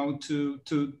 you know,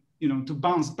 to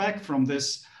bounce back from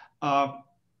this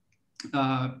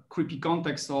creepy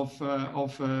context of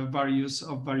various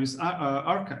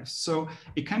archives. So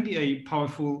it can be a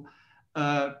powerful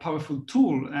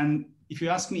tool. And if you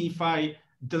ask me if I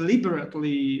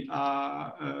deliberately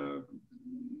had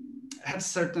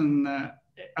certain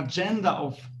agenda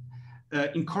of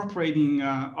incorporating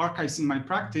archives in my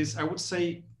practice, I would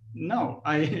say no.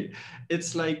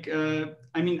 It's like,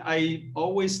 I mean, I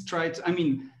always try to, I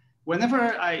mean,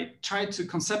 whenever I try to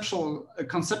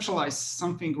conceptualize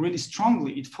something really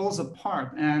strongly, it falls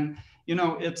apart. And, you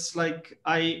know, it's like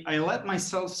I let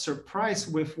myself surprise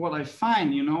with what I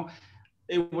find, you know.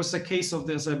 It was a case of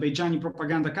the Azerbaijani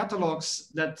propaganda catalogs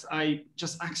that I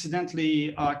just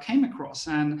accidentally came across.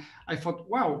 And I thought,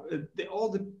 wow, all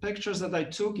the pictures that I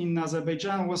took in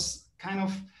Azerbaijan was kind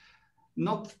of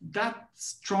not that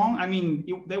strong. I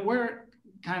mean, they were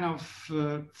kind of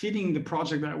fitting the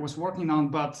project that I was working on,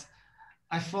 but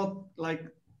I felt like,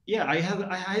 yeah, I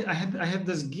had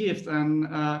this gift and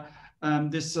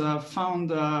this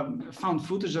found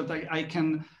footage that I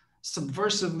can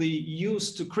subversively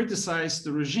use to criticize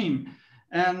the regime.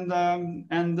 And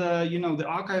you know, the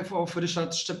archive of Ryszard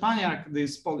Szczepaniak,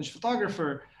 this Polish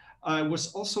photographer,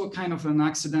 was also kind of an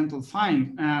accidental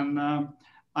find. And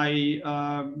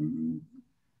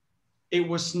it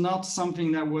was not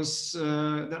something that was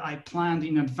that I planned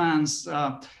in advance.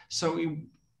 So it,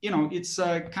 you know, it's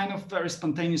a kind of very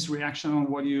spontaneous reaction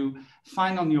on what you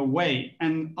find on your way.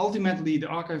 And ultimately, the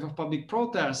Archive of Public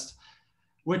Protest,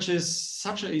 which is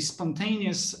such a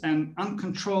spontaneous and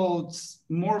uncontrolled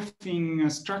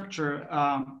morphing structure,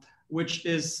 which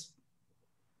is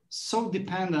so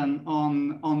dependent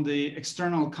on the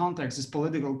external context, this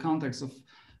political context of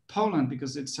Poland,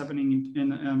 because it's happening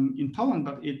in Poland,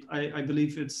 but I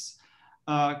believe it's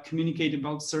communicate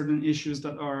about certain issues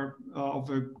that are of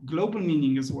a global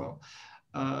meaning as well.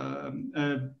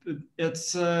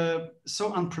 It's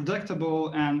so unpredictable,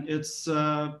 and it's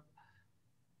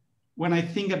when I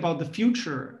think about the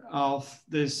future of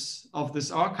this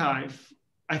archive,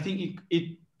 I think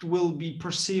it will be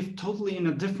perceived totally in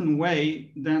a different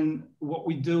way than what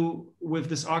we do with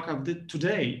this archive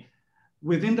today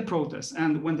within the protests.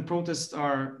 And when the protests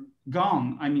are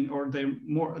gone, I mean, or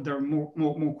they're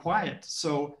more quiet.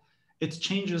 So it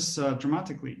changes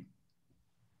dramatically.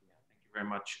 Yeah, thank you very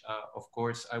much. Of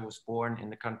course, I was born in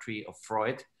the country of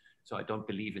Freud, so I don't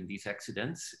believe in these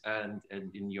accidents and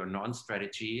in your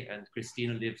non-strategy. And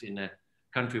Cristina lives in a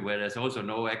country where there's also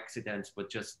no accidents,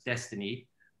 but just destiny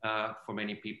for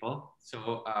many people.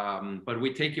 So, but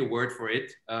we take your word for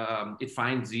it. It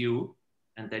finds you,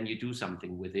 and then you do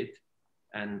something with it.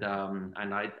 And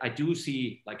I do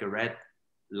see like a red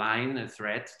line, a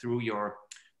thread through your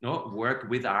work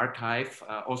with archive,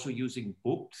 also using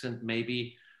books. And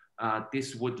maybe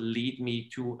this would lead me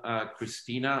to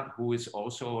Cristina, who is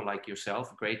also like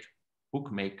yourself, a great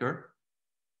bookmaker.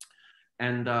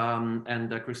 And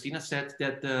Cristina said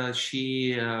that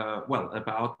she, well,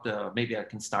 about, maybe I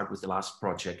can start with the last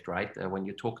project, right? When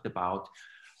you talked about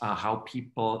how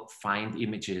people find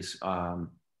images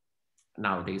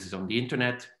nowadays is on the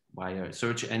internet via a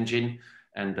search engine,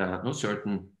 and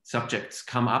certain subjects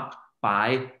come up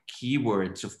by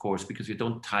keywords, of course, because you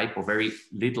don't type, or very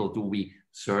little do we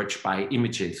search by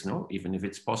images, even if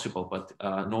it's possible. But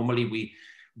normally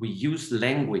we use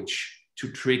language to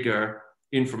trigger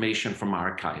information from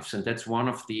archives, and that's one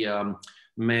of the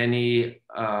many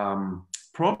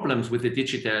problems with the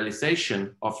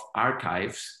digitalization of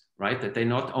archives, right? That they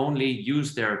not only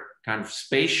use their kind of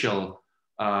spatial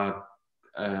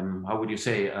how would you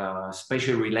say,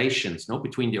 spatial relations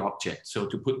between the objects. So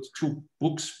to put two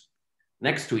books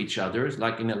next to each other,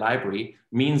 like in a library,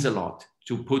 means a lot.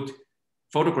 To put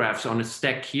photographs on a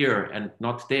stack here and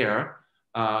not there,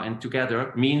 and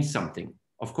together, means something.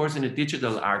 Of course, in a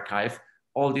digital archive,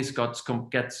 all this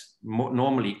gets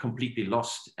normally completely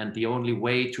lost. And the only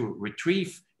way to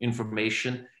retrieve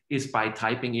information is by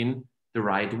typing in the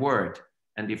right word.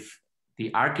 And if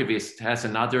the archivist has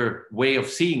another way of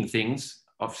seeing things,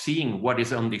 of seeing what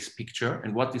is on this picture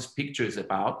and what this picture is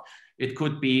about, it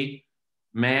could be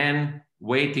man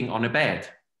waiting on a bed,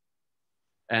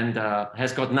 and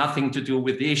has got nothing to do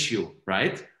with the issue,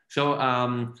 right? So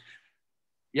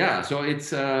yeah, so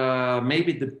it's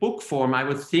maybe the book form. I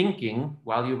was thinking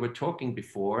while you were talking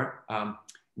before,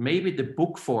 maybe the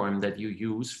book form that you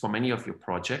use for many of your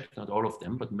projects, not all of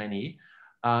them, but many,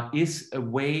 is a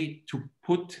way to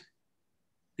put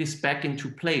this back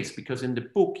into place, because in the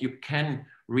book you can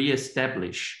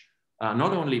re-establish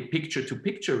not only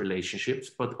picture-to-picture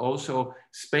relationships, but also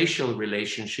spatial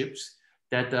relationships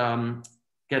that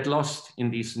get lost in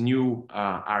these new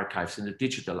archives, in the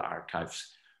digital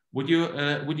archives. Would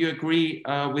you agree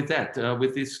with that,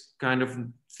 with this kind of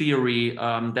theory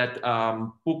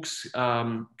that books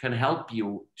can help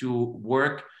you to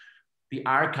work the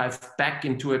archive back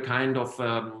into a kind of,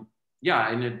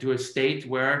 into a state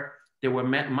where there were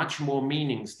much more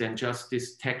meanings than just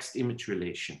this text-image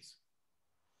relations?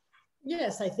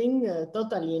 Yes, I think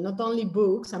totally. Not only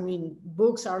books, I mean,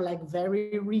 books are like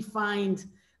very refined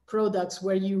products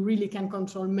where you really can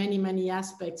control many, many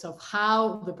aspects of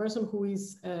how the person who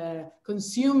is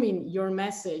consuming your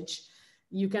message,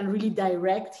 you can really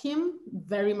direct him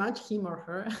very much, him or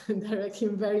her, direct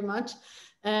him very much.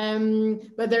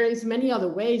 But there is many other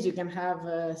ways. You can have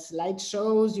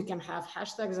slideshows, you can have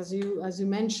hashtags, as you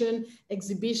mentioned,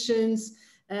 exhibitions,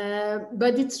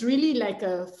 but it's really like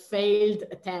a failed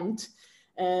attempt.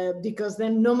 Because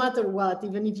then no matter what,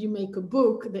 even if you make a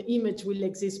book, the image will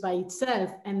exist by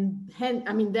itself. And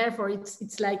I mean, therefore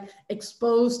it's like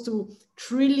exposed to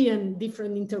trillion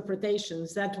different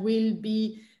interpretations that will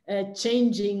be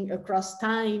changing across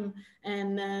time.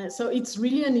 And so it's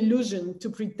really an illusion to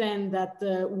pretend that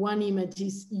one image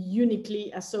is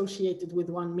uniquely associated with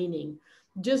one meaning.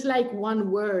 Just like one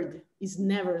word is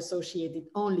never associated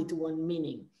only to one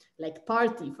meaning. Like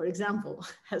party, for example,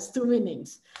 has two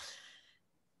meanings.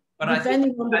 But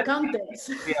depending on the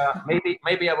context. Yeah,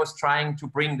 maybe I was trying to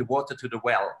bring the water to the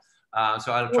well.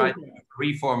 So I'll try to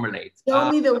reformulate.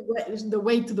 Show me the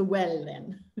way to the well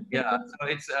then. Yeah, so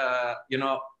it's,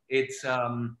 it's,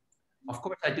 of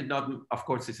course I did not, of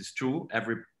course this is true.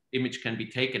 Every image can be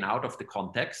taken out of the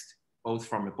context, both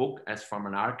from a book as from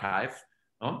an archive.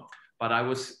 No? But I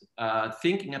was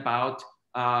thinking about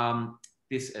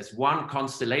this as one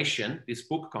constellation. This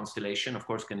book constellation, of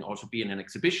course, can also be in an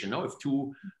exhibition. No? If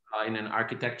two, in an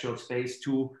architectural space,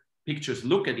 two pictures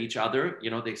look at each other,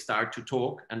 they start to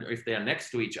talk. And if they are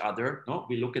next to each other, no,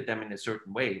 we look at them in a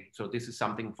certain way. So this is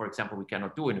something, for example, we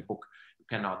cannot do in a book. You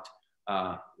cannot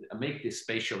make this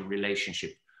spatial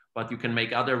relationship, but you can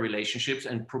make other relationships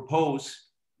and propose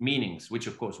meanings, which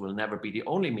of course will never be the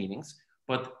only meanings,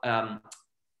 but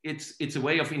it's a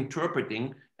way of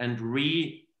interpreting and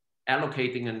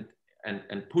reallocating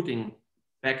and putting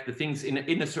back the things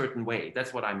in a certain way.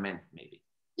 That's what I meant, maybe.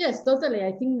 Yes, totally.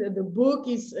 I think that the book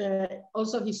is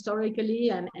also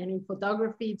historically and in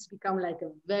photography, it's become like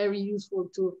a very useful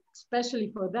tool,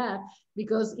 especially for that,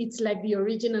 because it's like the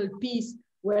original piece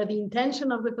where the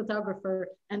intention of the photographer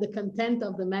and the content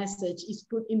of the message is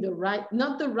put in the right,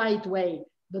 not the right way,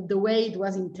 but the way it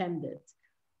was intended,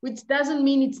 which doesn't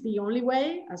mean it's the only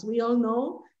way, as we all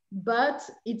know, but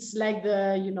it's like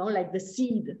the, like the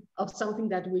seed of something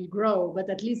that will grow, but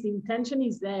at least the intention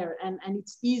is there, and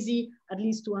it's easy at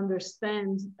least to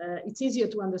understand, it's easier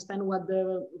to understand what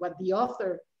the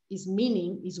author is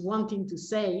wanting to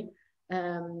say,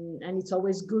 and it's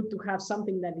always good to have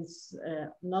something that is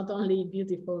not only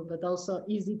beautiful, but also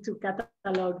easy to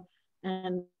catalog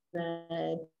and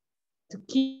to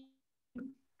keep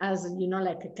as,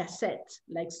 like a cassette,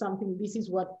 like something, this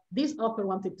is what this author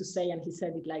wanted to say, and he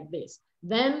said it like this.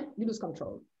 Then you lose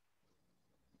control.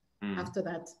 After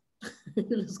that, you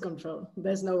lose control.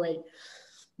 There's no way.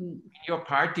 In your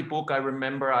party book, I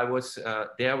remember I was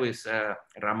there with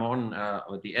Ramon,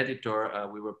 the editor.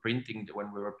 When we were printing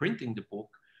the book,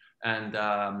 and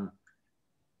I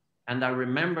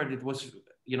remembered it was,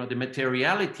 the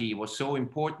materiality was so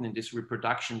important in this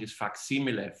reproduction, this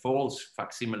facsimile, false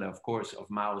facsimile, of course, of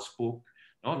Mao's book.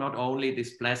 No, not only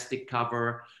this plastic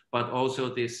cover, but also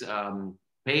this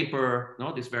paper,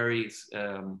 this very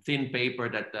thin paper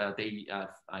that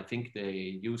I think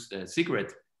they used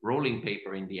cigarette rolling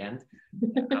paper in the end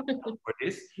for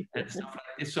this and stuff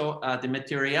like this. So the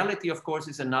materiality, of course,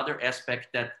 is another aspect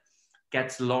that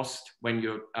gets lost when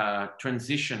you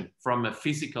transition from a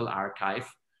physical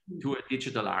archive to a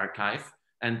digital archive.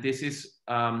 And this is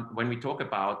when we talk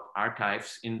about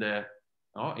archives in the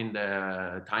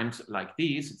times like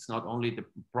these, it's not only the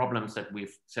problems that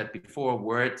we've said before,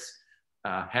 words,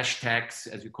 hashtags,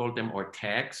 as you call them, or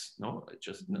tags,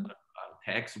 just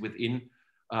tags within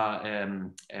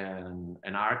an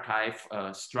archive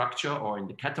structure, or in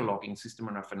the cataloging system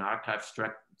of an archive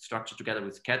structure together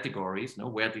with categories.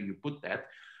 Where do you put that?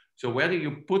 So where do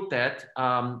you put that?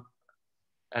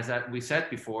 As we said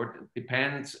before, it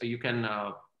depends. You can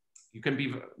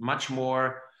be much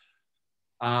more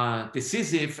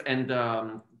decisive and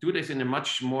do this in a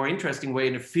much more interesting way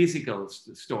in a physical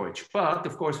storage. But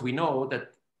of course, we know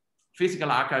that physical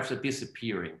archives are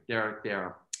disappearing. They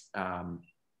are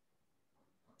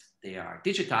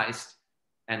digitized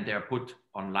and they're put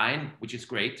online, which is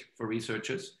great for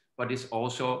researchers, but it's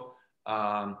also,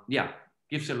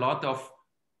 gives a lot of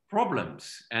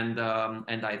problems. And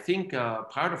I think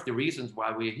part of the reasons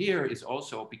why we're here is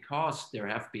also because there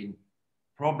have been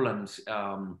problems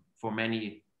for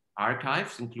many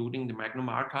archives, including the Magnum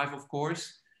archive, of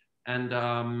course. And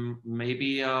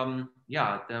maybe,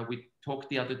 we talked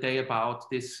the other day about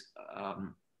this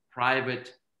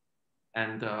private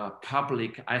and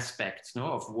public aspects, no,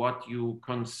 of what you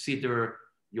consider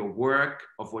your work,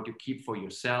 of what you keep for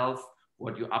yourself,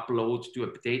 what you upload to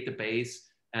a database.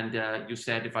 And you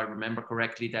said, if I remember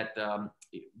correctly, that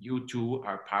you two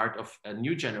are part of a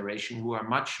new generation who are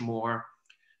much more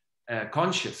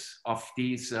conscious of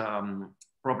these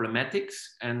problematics,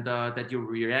 and that you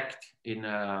react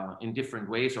in different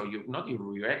ways, or you not even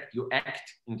react, you act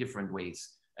in different ways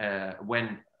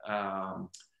when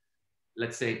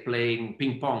let's say playing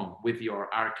ping pong with your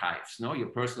archives, no, your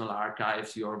personal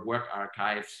archives, your work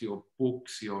archives, your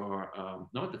books, your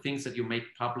no, the things that you make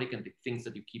public and the things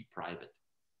that you keep private.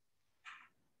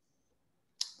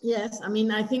 Yes, I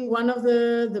mean, I think one of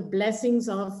the blessings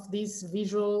of this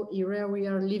visual era we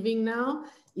are living now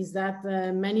is that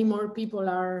many more people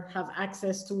have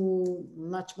access to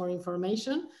much more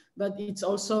information, but it's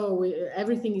also,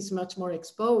 everything is much more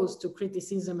exposed to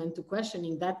criticism and to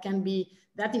questioning.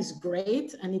 That is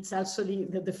great. And it's actually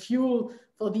the fuel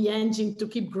for the engine to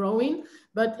keep growing,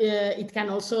 but it can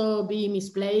also be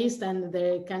misplaced, and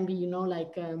there can be,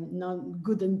 like not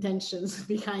good intentions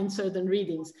behind certain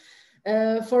readings.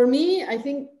 For me, I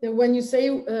think that when you say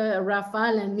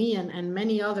Rafal and me and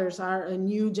many others are a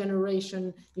new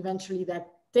generation eventually that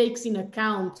takes in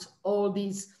account all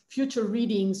these future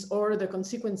readings or the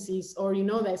consequences, or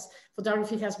that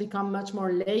photography has become much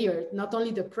more layered, not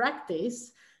only the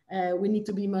practice, we need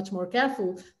to be much more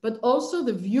careful, but also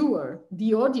the viewer,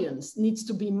 the audience needs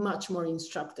to be much more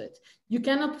instructed. You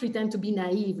cannot pretend to be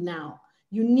naive now.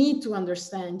 You need to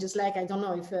understand, just like, I don't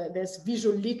know if there's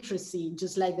visual literacy,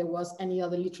 just like there was any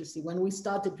other literacy. When we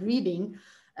started reading,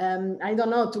 I don't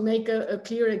know, to make a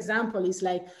clear example, is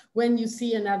like when you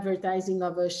see an advertising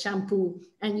of a shampoo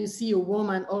and you see a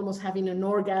woman almost having an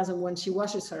orgasm when she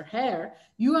washes her hair,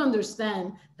 you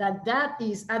understand that that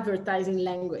is advertising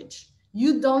language.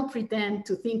 You don't pretend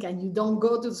to think, and you don't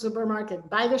go to the supermarket,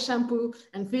 buy the shampoo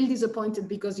and feel disappointed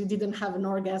because you didn't have an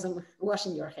orgasm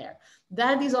washing your hair.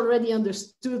 That is already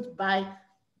understood by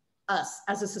us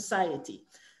as a society.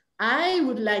 I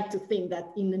would like to think that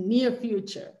in the near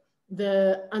future,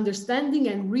 the understanding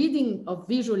and reading of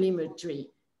visual imagery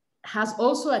has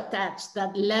also attached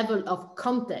that level of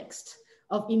context,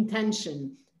 of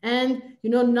intention, and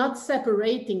not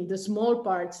separating the small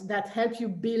parts that help you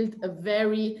build a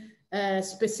very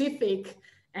specific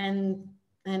and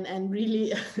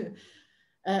really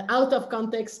out of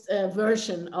context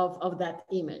version of that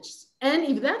image. And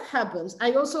if that happens,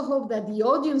 I also hope that the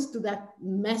audience to that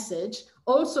message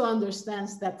also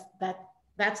understands that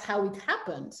that's how it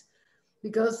happens.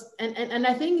 Because, and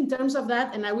I think in terms of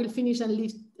that, and I will finish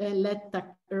and let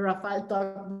Rafal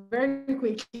talk very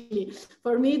quickly.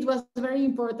 For me, it was very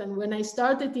important when I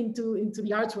started into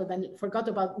the arts world and forgot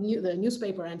about the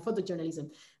newspaper and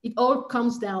photojournalism. It all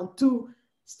comes down to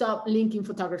stop linking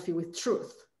photography with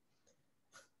truth.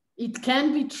 It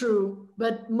can be true,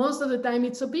 but most of the time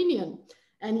it's opinion.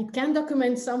 And it can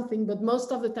document something, but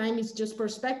most of the time it's just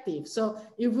perspective. So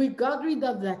if we got rid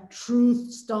of that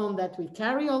truth stone that we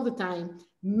carry all the time,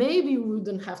 maybe we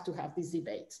wouldn't have to have these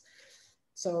debates.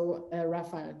 So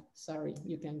Rafal, sorry,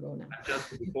 you can go now.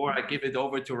 Just before I give it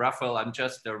over to Rafal, I'm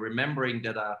just remembering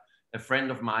that a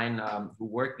friend of mine who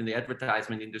worked in the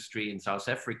advertisement industry in South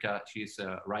Africa, she's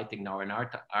writing now an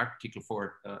article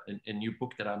for a new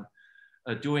book that I'm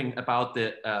doing about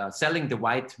the selling the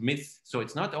white myth. So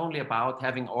it's not only about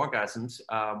having orgasms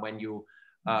when you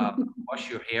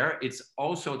wash your hair, it's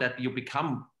also that you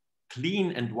become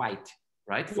clean and white,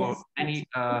 right? Yes. For many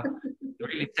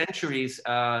really centuries,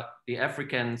 the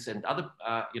Africans and other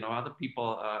other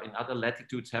people in other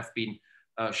latitudes have been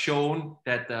shown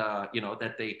that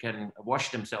that they can wash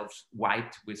themselves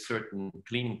white with certain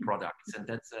cleaning products, and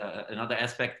that's another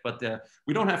aspect. But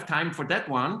we don't have time for that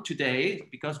one today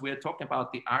because we're talking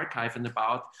about the archive and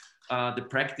about the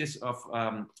practice of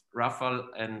Rafal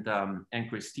and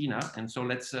Cristina. And so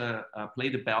let's play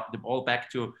the ball back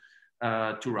to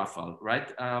Rafal,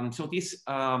 right? So this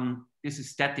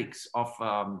aesthetics of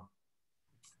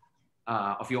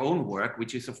your own work,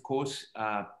 which is of course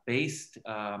based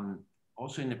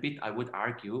also in a bit, I would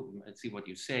argue, let's see what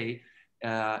you say,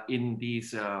 in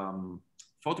these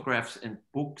photographs and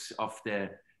books of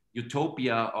the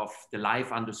utopia of the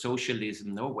life under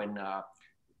socialism, no? When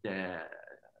the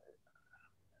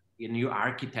new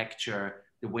architecture,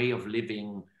 the way of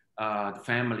living, the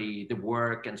family, the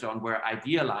work, and so on, were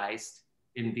idealized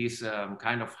in these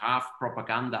kind of half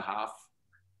propaganda, half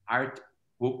art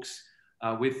books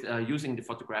with using the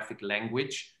photographic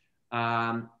language.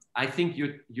 I think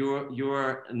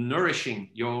you're nourishing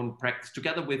your own practice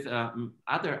together with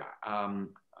other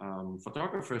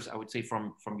photographers, I would say,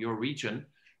 from your region.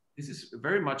 This is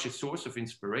very much a source of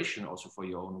inspiration also for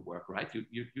your own work, right?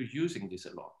 You're using this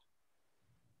a lot.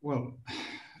 Well,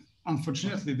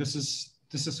 unfortunately, this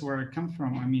is where I come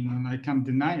from. I mean, and I can't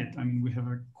deny it. I mean, we have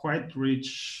a quite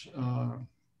rich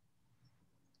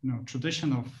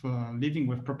tradition of living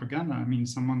with propaganda. I mean,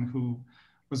 someone who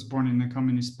was born in the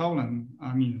communist Poland.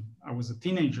 I mean, I was a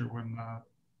teenager when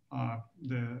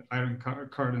the Iron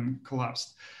Curtain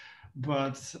collapsed,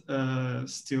 but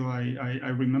still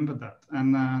I remember that.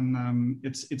 And then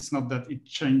it's not that it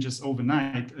changes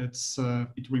overnight.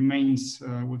 It remains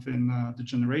within the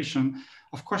generation.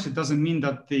 Of course, it doesn't mean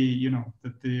that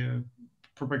the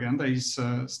propaganda is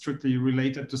strictly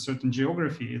related to certain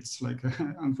geography. It's like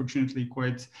unfortunately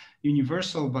quite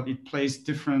universal, but it plays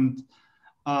different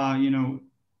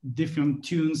different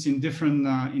tunes in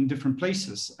different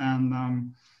places. And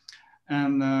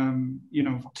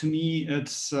to me,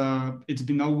 it's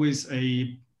been always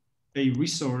a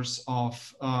resource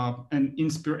of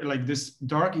like this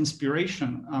dark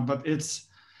inspiration. But it's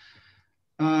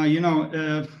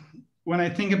when I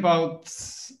think about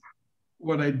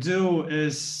what I do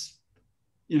is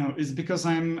because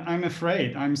I'm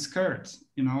afraid, I'm scared.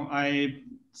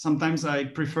 Sometimes I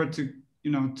prefer to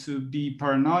be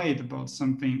paranoid about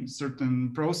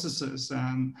certain processes,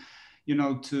 and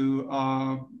to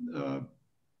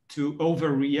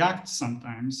overreact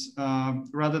sometimes,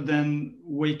 rather than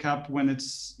wake up when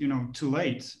it's too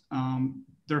late.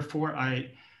 Therefore,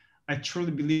 I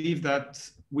truly believe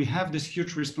that we have this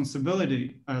huge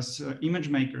responsibility as image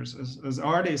makers, as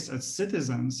artists, as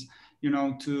citizens,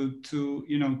 to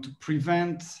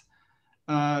prevent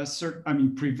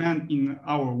prevent in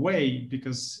our way,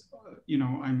 because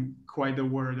I'm quite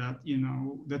aware that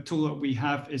the tool that we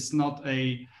have is not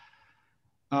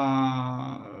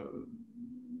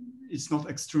it's not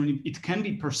extremely, it can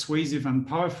be persuasive and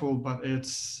powerful, but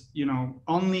it's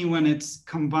only when it's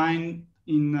combined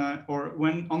in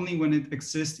only when it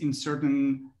exists in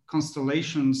certain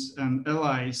constellations and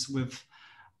allies with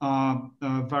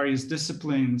various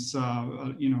disciplines,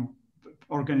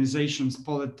 organizations,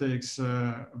 politics,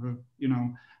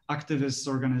 activist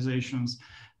organizations,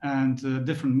 and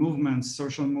different movements,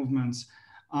 social movements.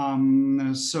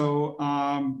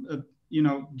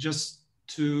 Just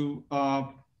to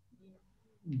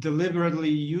deliberately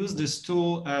use this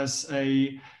tool as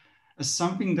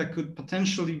something that could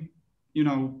potentially,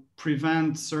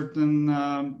 prevent certain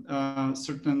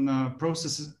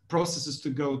processes to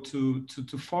go too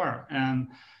far. And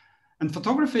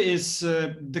photography is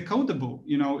decodable.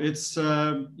 It's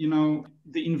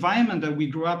the environment that we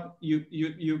grew up.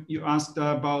 You asked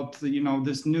about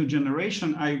this new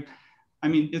generation. I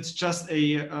mean, it's just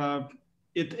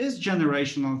it is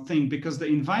generational thing, because the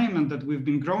environment that we've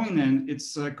been growing in,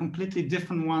 it's a completely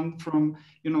different one from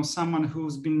someone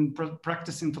who's been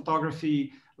practicing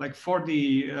photography like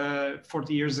 40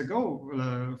 years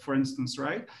ago, for instance,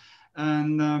 right?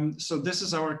 And so this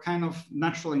is our kind of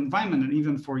natural environment. And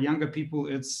even for younger people,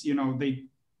 it's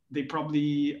they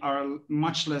probably are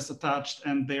much less attached,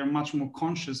 and they are much more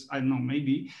conscious, I don't know,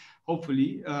 maybe,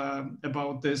 hopefully,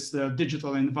 about this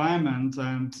digital environment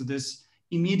and this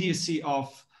immediacy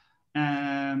of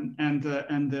and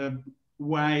the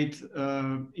wide,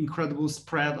 incredible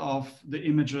spread of the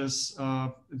images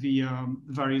via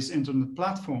various internet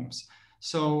platforms.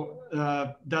 So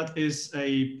that is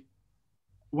a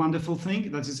wonderful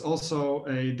thing. That is also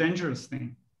a dangerous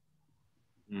thing.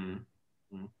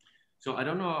 Mm-hmm. So I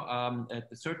don't know.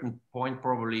 At a certain point,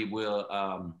 probably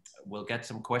we'll get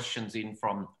some questions in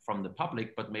from the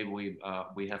public, but maybe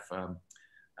we have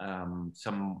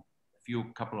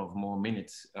couple of more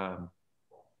minutes to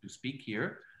speak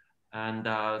here. And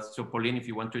so, Pauline, if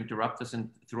you want to interrupt us and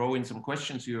throw in some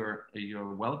questions, you're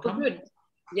welcome. Oh, good.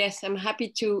 Yes, I'm happy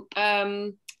to.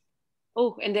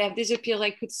 Oh, and they have disappeared.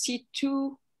 I could see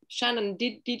two. Shannon,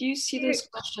 did you see those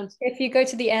questions? If you go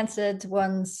to the answered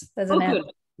ones, there's an answer.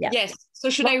 Good. Yeah. Yes. So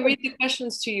should I read the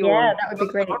questions to you? Yeah, that would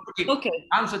be great. Okay.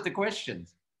 Answered the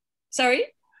questions.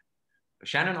 Sorry?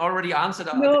 Shannon already answered.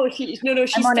 No, she's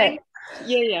on it.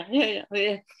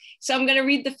 Yeah. So I'm going to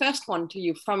read the first one to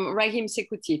you from Rahim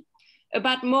Sekuti.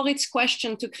 About Moritz's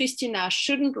question to Cristina,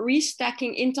 shouldn't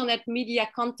restacking internet media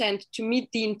content to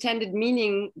meet the intended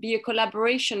meaning be a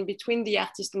collaboration between the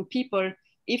artist and people?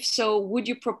 If so, would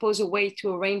you propose a way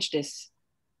to arrange this?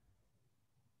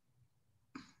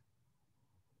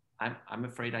 I'm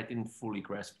afraid I didn't fully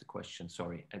grasp the question.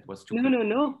 Sorry, it was too.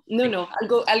 No.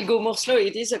 I'll go more slow.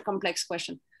 It is a complex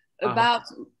question. About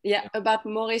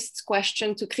Moritz's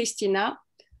question to Cristina.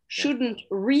 Shouldn't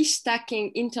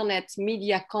restacking internet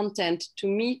media content to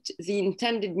meet the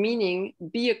intended meaning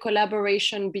be a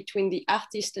collaboration between the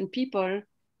artist and people?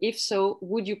 If so,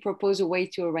 would you propose a way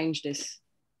to arrange this?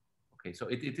 Okay, so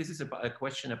this is a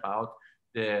question about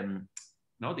the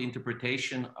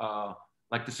interpretation,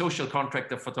 like the social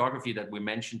contract of photography that we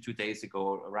mentioned 2 days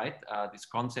ago, right? This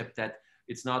concept that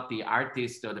it's not the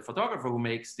artist or the photographer who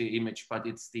makes the image, but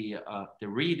it's the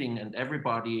reading and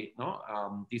everybody,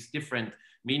 these different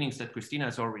meanings that Cristina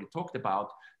has already talked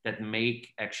about that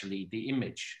make actually the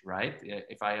image, right?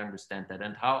 If I understand that.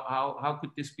 And how could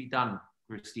this be done,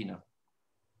 Cristina?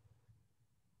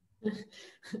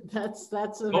 That's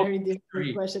a very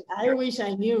difficult question. I wish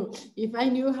I knew. If I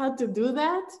knew how to do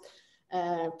that,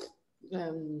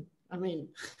 I mean,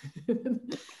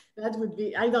 that would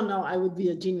be, I don't know, I would be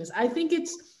a genius. I think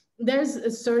there's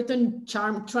a certain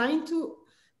charm trying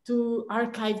to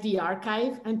archive the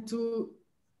archive and to,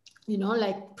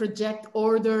 like project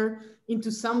order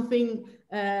into something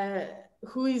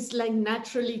who is like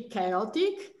naturally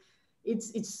chaotic.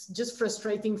 It's just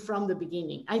frustrating from the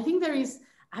beginning. I think there is,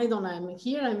 I don't know,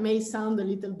 here I may sound a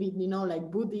little bit,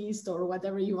 like Buddhist or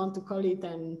whatever you want to call it,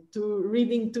 and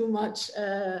reading too much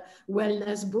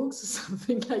wellness books,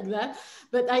 something like that.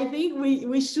 But I think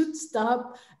we should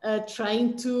stop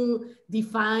trying to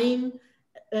define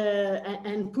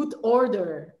and put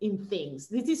order in things.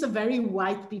 This is a very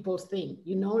white people thing,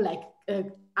 like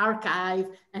archive,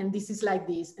 and this is like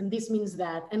this, and this means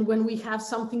that. And when we have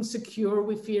something secure,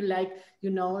 we feel like,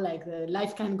 like the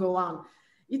life can go on.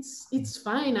 It's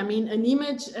fine. I mean, an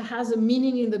image has a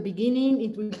meaning in the beginning.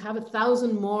 It will have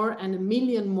 1,000 more and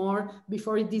 1,000,000 more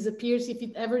before it disappears, if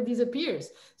it ever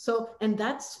disappears. So, and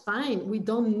that's fine. We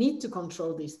don't need to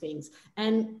control these things.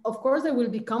 And of course there will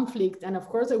be conflict. And of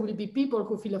course there will be people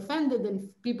who feel offended and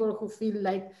people who feel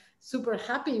like super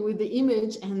happy with the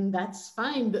image, and that's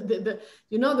fine.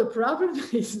 The problem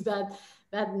is that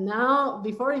now,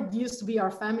 before it used to be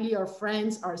our family, our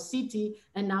friends, our city,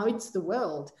 and now it's the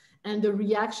world. And the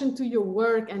reaction to your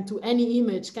work and to any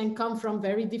image can come from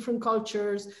very different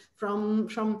cultures, from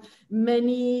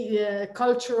many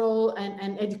cultural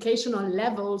and educational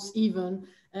levels even,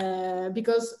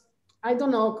 because I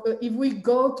don't know, if we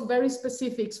go to very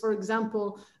specifics, for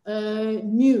example,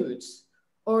 nudes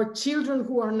or children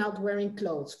who are not wearing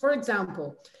clothes, for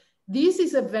example, this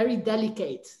is a very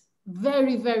delicate,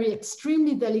 very, very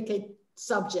extremely delicate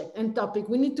subject and topic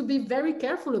we need to be very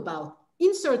careful about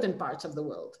in certain parts of the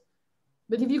world.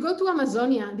 But if you go to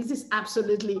Amazonia, this is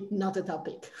absolutely not a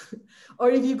topic.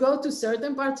 Or if you go to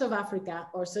certain parts of Africa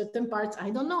or certain parts,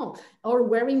 I don't know, or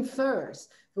wearing furs.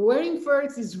 Wearing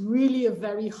furs is really a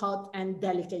very hot and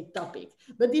delicate topic.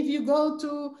 But if you go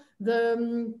to the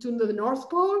North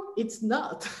Pole, it's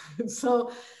not.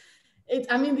 So,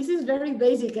 I mean, this is very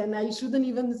basic and I shouldn't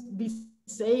even be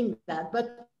saying that.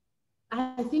 But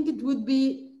I think it would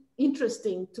be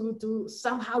interesting to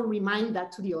somehow remind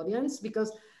that to the audience, because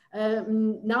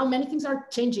now many things are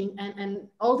changing and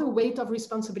all the weight of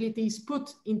responsibility is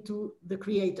put into the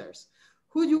creators.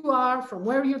 Who you are, from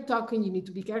where you're talking, you need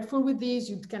to be careful with this,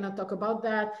 you cannot talk about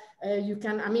that.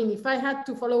 I mean, if I had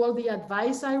to follow all the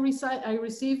advice I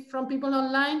receive from people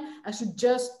online, I should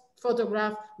just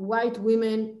photograph white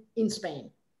women in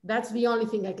Spain. That's the only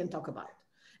thing I can talk about.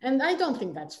 And I don't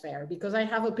think that's fair, because I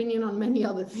have opinion on many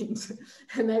other things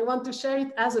and I want to share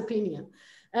it as opinion.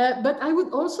 But I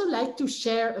would also like to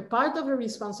share a part of the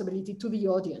responsibility to the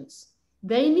audience.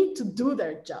 They need to do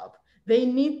their job. They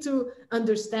need to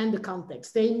understand the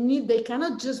context. They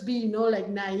cannot just be, like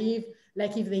naive,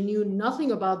 like if they knew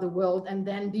nothing about the world and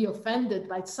then be offended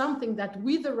by something that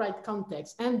with the right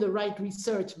context and the right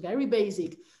research, very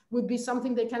basic, would be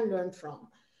something they can learn from.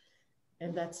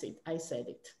 And that's it, I said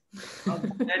it.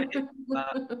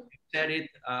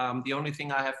 The only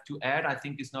thing I have to add, I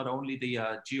think, is not only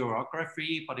the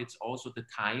geography, but it's also the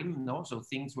time. So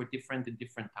things were different in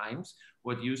different times.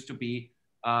 What used to be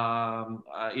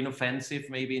inoffensive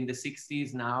maybe in the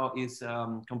 60s now is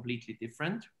completely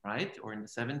different, right? Or in the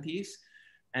 70s.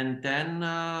 And then,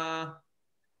 I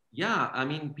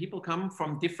mean, people come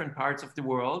from different parts of the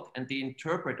world and they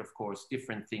interpret, of course,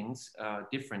 different things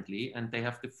differently, and they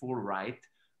have the full right.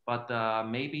 But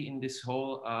maybe in this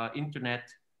whole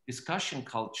internet discussion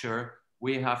culture,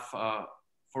 we have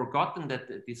forgotten that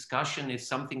the discussion is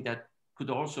something that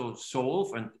could also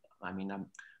solve. And I mean,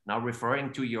 I'm now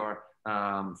referring to your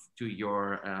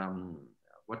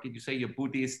what did you say, your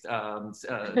Buddhist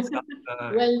wellness,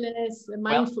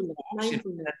 mindfulness.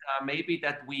 That, maybe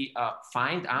that we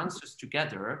find answers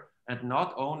together and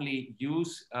not only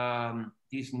use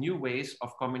these new ways of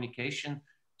communication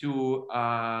to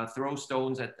throw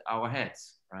stones at our heads,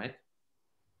 right?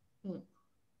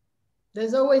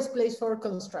 There's always place for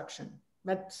construction,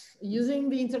 but using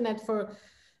the internet for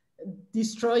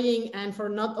destroying and for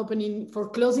not opening, for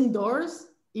closing doors,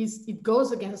 it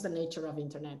goes against the nature of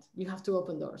internet. You have to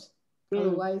open doors.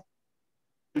 Otherwise.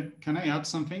 Can I add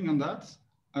something on that?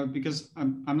 Because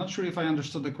I'm not sure if I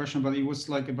understood the question, but it was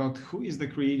like about who is the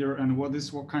creator and what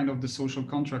kind of the social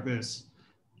contract is.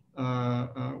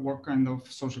 What kind of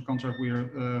social contract we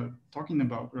are talking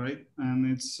about, right?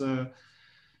 And it's,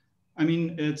 I mean,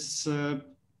 it's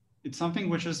something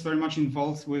which is very much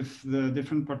involved with the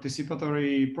different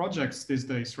participatory projects these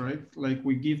days, right? Like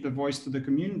we give the voice to the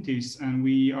communities and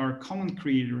we are common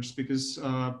creators, because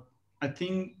I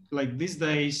think like these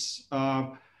days,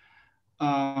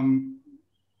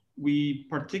 we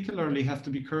particularly have to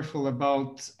be careful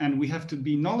about, and we have to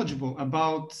be knowledgeable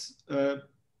about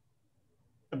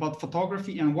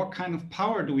photography and what kind of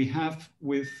power do we have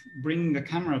with bringing the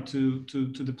camera to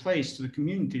the place, to the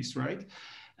communities, right?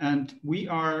 And we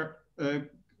are,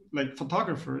 like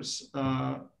photographers,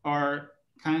 are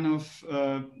kind of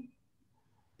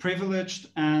privileged,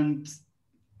 and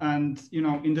you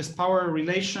know, in this power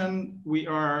relation, we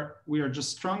are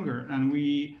just stronger, and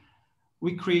we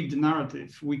create the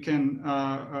narrative. We can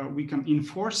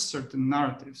enforce certain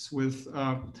narratives with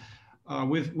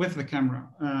the camera.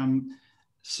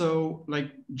 So like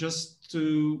just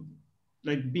to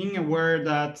like being aware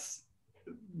that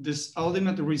this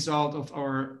ultimate result of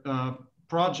our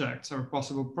projects, our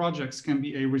possible projects, can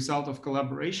be a result of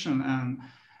collaboration,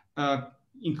 and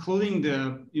including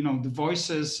the, you know, the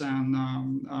voices and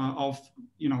of,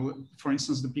 you know, for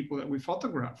instance, the people that we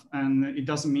photograph. And it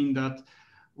doesn't mean that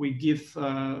we give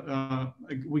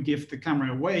the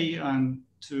camera away and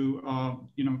to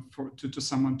you know, to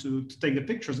someone to take the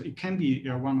pictures. It can be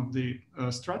one of the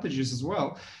strategies as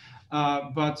well.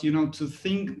 But you know, to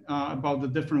think about the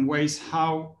different ways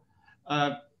how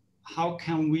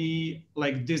can we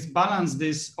like disbalance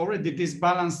this already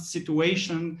disbalanced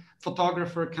situation,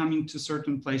 photographer coming to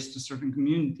certain place, to certain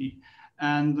community.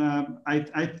 And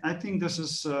I think this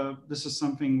is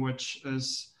something which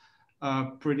is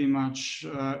pretty much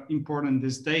important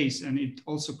these days, and it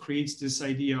also creates this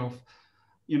idea of,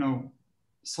 you know,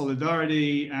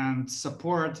 solidarity and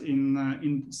support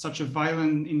in such a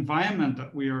violent environment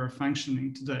that we are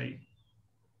functioning today.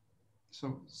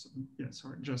 So yeah,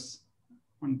 sorry, just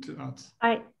wanted to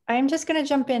add. I'm just going to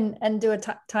jump in and do a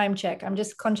time check. I'm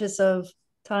just conscious of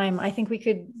time. I think we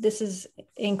could, this is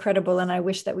incredible, and I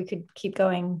wish that we could keep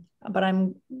going, but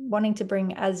I'm wanting to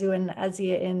bring Azu and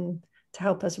Asya in to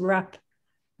help us wrap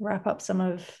up some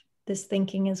of this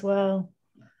thinking as well.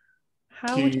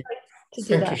 How would you like to do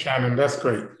that? Thank you, Shannon. That's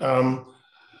great.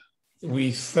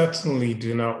 We certainly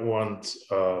do not want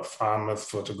farmers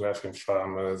photographing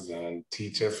farmers and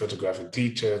teachers photographing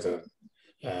teachers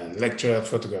and lecturers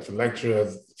photographing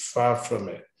lecturers. Far from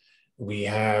it. We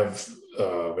have,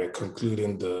 we're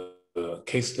concluding the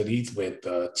case studies with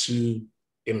two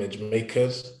image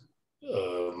makers,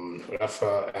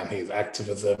 Rafal and his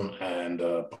activism and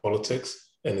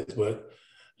politics in his work,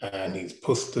 and his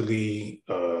postally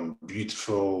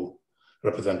beautiful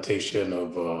representation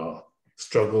of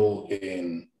struggle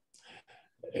in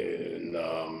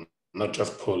not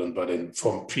just Poland, but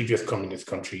from previous communist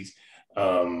countries.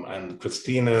 And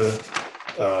Cristina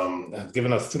has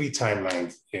given us 3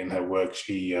 timelines in her work.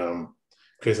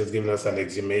 Chris has given us an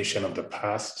exhumation of the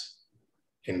past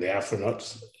in the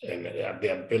Afronauts, and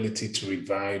the ability to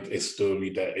revive a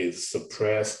story that is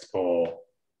suppressed or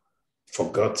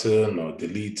forgotten or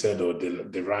deleted or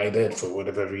derided for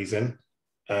whatever reason.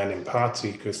 And in part,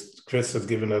 Chris has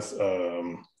given us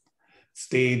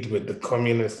stayed with the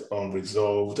communist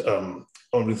unresolved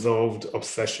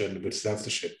obsession with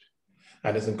censorship.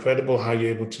 And it's incredible how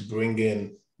you're able to bring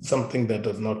in something that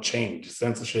does not change.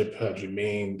 Censorship has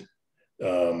remained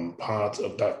part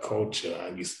of that culture,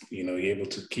 and you're able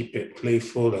to keep it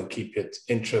playful and keep it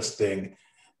interesting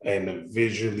in a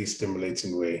visually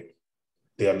stimulating way.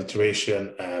 The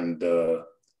alliteration and the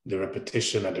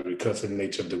repetition and the recursive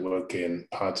nature of the work in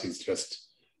part is just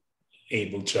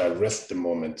able to arrest the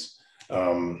moment.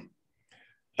 And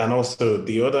also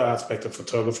the other aspect of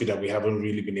photography that we haven't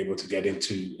really been able to get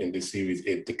into in this series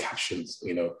is the captions.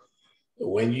 You know,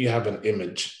 when you have an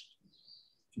image,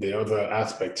 the other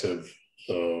aspect of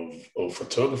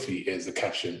photography is the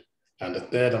caption. And the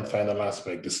third and final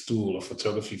aspect, the stool of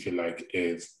photography, if you like,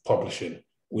 is publishing.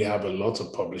 We have a lot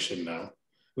of publishing now.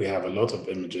 we have a lot of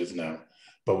images now,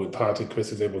 but with Party,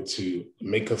 Chris is able to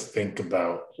make us think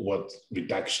about what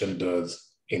redaction does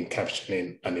in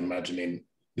captioning and imagining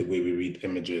the way we read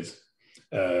images.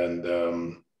 And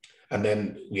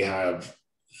then we have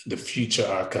the future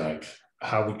archive,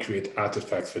 how we create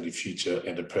artifacts for the future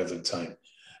in the present time.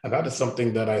 And that is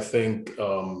something that I think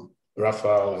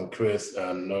Rafal and Chris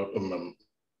and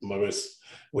Moritz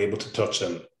were able to touch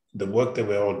on. The work that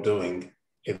we're all doing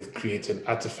is creating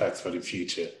artifacts for the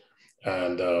future.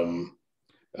 And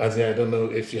Asya, I don't know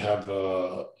if you have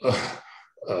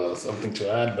something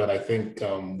to add, but I think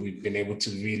we've been able to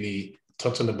really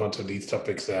touch on a bunch of these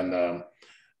topics, and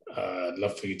I'd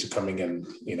love for you to come in and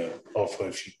offer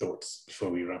a few thoughts before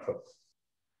we wrap up.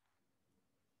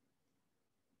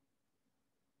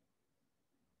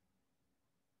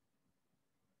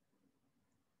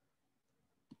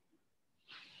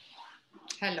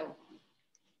 Hello.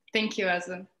 Thank you,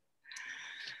 Asya.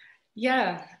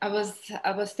 Yeah, I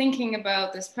was thinking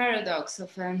about this paradox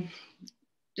of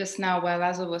just now while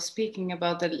Asya was speaking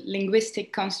about the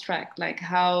linguistic construct, like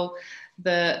how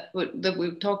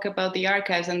we talk about the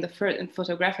archives and the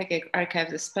photographic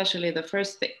archives, especially the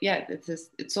first thing. Yeah,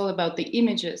 it's all about the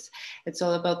images. It's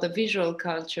all about the visual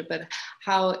culture, but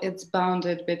how it's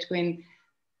bounded between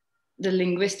the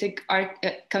linguistic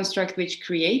construct which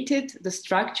created the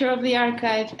structure of the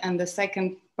archive, and the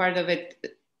second part of it,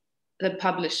 the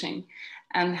publishing,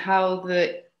 and how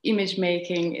the image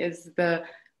making is the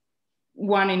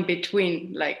one in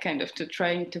between, like kind of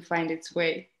trying to find its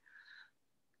way.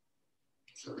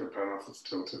 So the balance is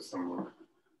tilted somewhere.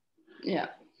 Yeah.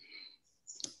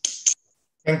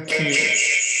 Thank you.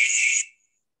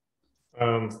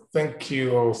 Thank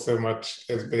you all so much.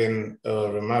 It's been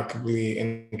a remarkably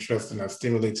interesting and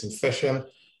stimulating session.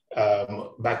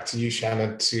 Back to you,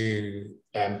 Shannon,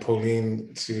 and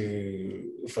Pauline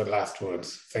for last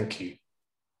words. Thank you.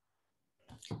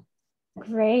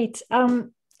 Great.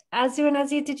 Asya and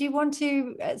Asya, did you want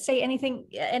to say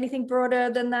anything broader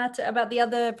than that about the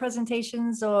other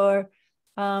presentations, or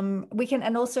we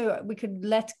could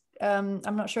let,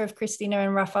 I'm not sure if Cristina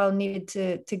and Rafal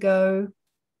needed to go,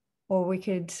 or we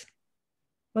could,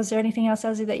 was there anything else,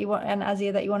 Asya, that you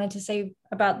wanted to say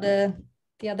about the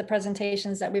other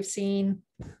presentations that we've seen?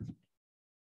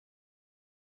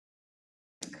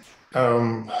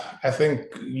 I think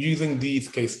using these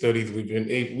case studies,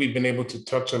 we've been able to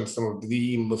touch on some of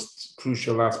the most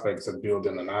crucial aspects of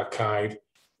building an archive,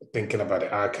 thinking about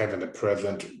the archive in the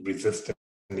present, resisting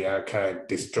the archive,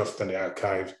 distrusting the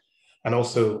archive, and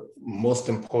also, most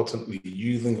importantly,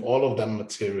 using all of that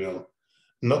material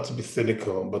not to be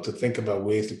cynical, but to think about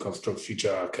ways to construct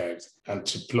future archives and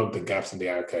to plug the gaps in the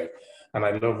archive. And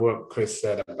I love what Chris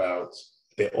said about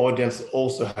the audience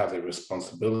also has a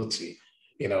responsibility.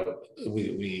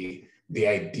 The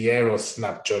idea of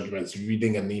snap judgments,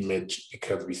 reading an image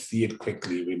because we see it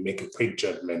quickly, we make a quick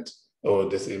judgment, oh,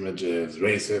 this image is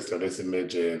racist or this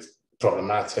image is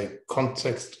problematic.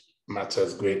 Context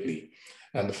matters greatly.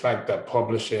 And the fact that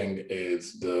publishing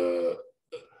is the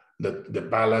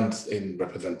balance in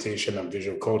representation and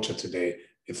visual culture today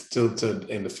is tilted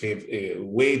in the favor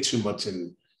way too much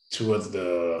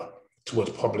towards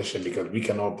publishing, because we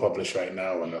can all publish right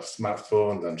now on our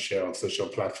smartphones and share on social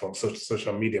platforms,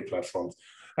 social media platforms.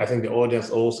 I think the audience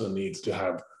also needs to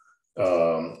have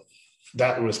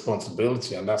that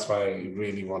responsibility, and that's why I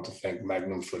really want to thank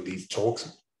Magnum for these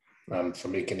talks and for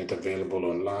making it available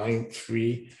online,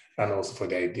 free, and also for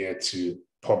the idea to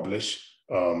publish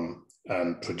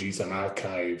and produce an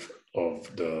archive of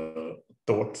the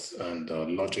thoughts and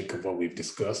logic of what we've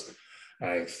discussed.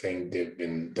 I think there've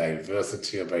been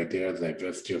diversity of ideas,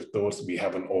 diversity of thoughts. We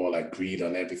haven't all agreed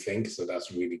on everything, so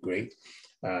that's really great.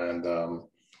 And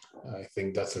I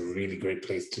think that's a really great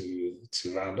place to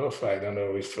round off. I don't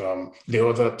know if the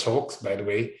other talks, by the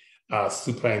way, are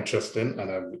super interesting,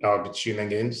 and I'll be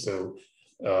tuning in. So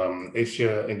if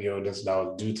you're in the audience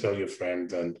now, do tell your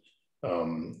friends and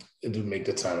do make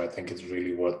the time. I think it's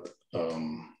really worth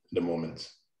the moment.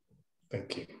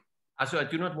 Thank you. So I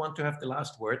do not want to have the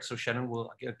last word, so Shannon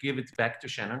will give it back to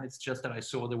Shannon. It's just that I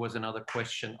saw there was another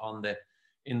question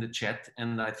in the chat,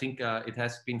 and I think it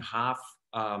has been half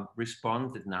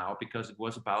responded now, because it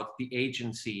was about the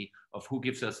agency of who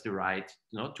gives us the right,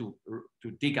 to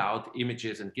dig out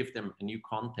images and give them a new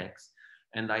context.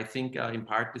 And I think in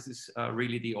part this is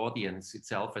really the audience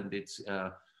itself, and it's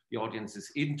the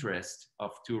audience's interest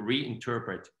to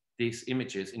reinterpret these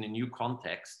images in a new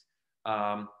context.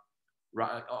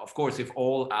 Of course, if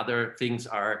all other things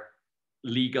are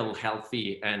legal,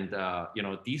 healthy, and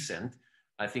decent,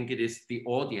 I think it is the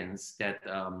audience that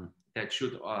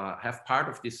should have part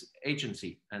of this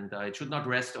agency, and it should not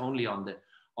rest only on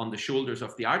on the shoulders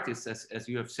of the artists, as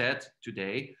you have said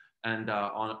today, and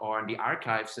on the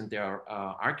archives and their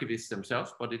archivists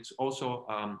themselves, but it's also,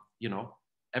 you know,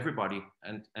 everybody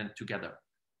and together.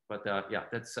 But yeah,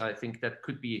 I think that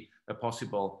could be a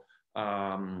possible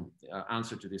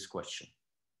answer to this question.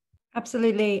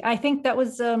 Absolutely. I think that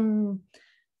was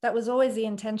always the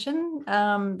intention,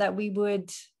 that we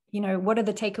would, you know, what are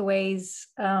the takeaways,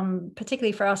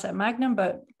 particularly for us at Magnum,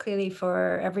 but clearly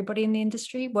for everybody in the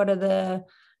industry? What are the,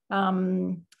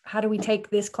 how do we take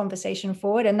this conversation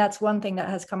forward? And that's one thing that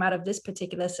has come out of this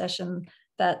particular session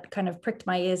that kind of pricked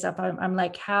my ears up. I'm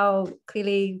like, how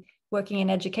clearly working in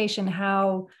education,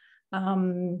 how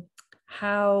does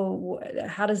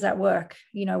that work?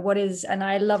 You know, what is, and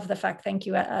I love the fact, thank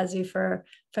you, Azu, for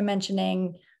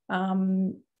mentioning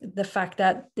the fact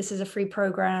that this is a free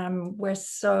program. We're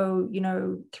so, you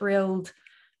know, thrilled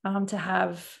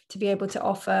to be able to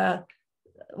offer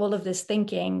all of this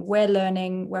thinking. We're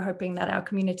learning, we're hoping that our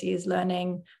community is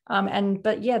learning.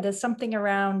 But yeah, there's something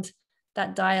around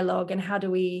that dialogue, and how do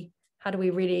we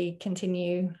really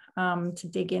continue to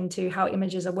dig into how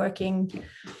images are working,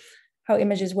 how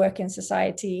images work in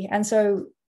society. And so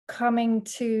coming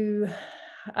to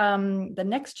the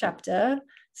next chapter,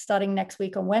 starting next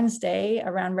week on Wednesday,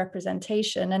 around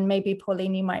representation, and maybe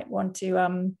Pauline, you might want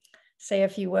to say a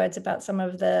few words about some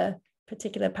of the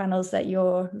particular panels that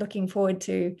you're looking forward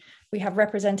to. We have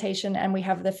representation, and we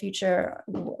have the future,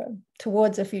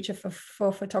 towards a future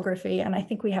for photography. And I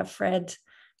think we have Fred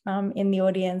in the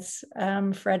audience,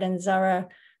 Fred and Zara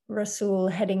Rasul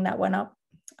heading that one up.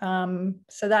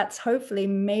 So that's hopefully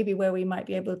maybe where we might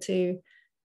be able to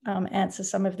answer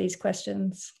some of these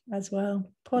questions as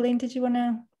well. Pauline, did you want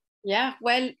to? Yeah,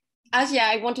 well, Asya,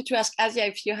 I wanted to ask Asya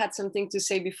if you had something to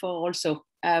say before also,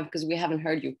 because we haven't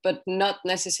heard you, but not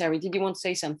necessary. Did you want to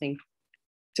say something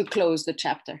to close the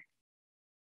chapter?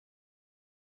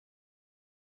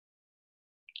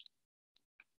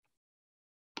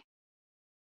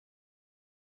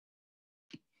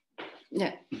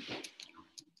 Yeah.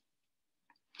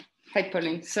 Hi,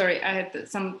 Pauline. Sorry, I had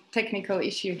some technical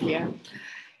issue here.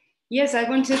 Yes, I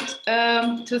wanted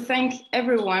to thank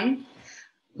everyone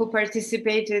who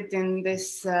participated in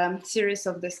this series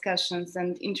of discussions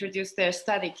and introduced their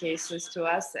study cases to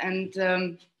us.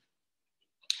 And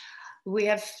we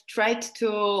have tried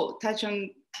to touch on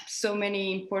so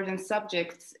many important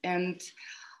subjects. And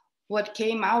what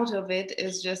came out of it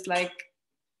is just like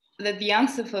that the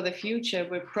answer for the future,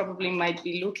 we probably might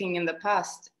be looking in the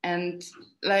past. And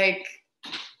like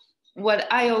what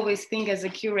I always think as a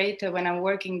curator when I'm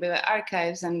working with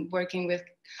archives and working with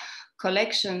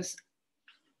collections,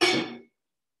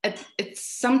 it's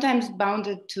sometimes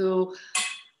bounded to,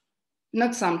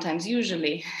 not sometimes,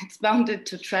 usually, it's bounded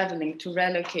to traveling, to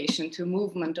relocation, to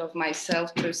movement of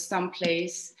myself to some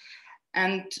place.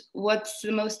 And what's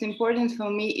the most important for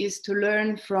me is to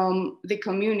learn from the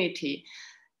community,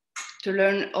 to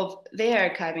learn of their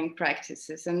archiving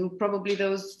practices. And probably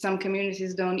some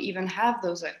communities don't even have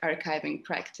those archiving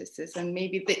practices. And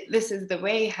maybe this is the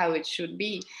way how it should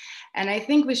be. And I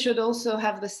think we should also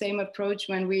have the same approach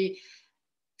when we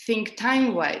think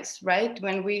time-wise, right?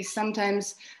 When we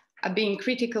sometimes are being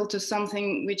critical to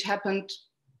something which happened,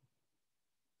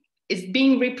 is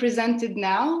being represented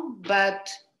now, but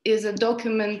is a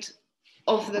document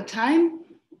of the time,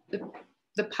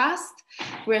 the past.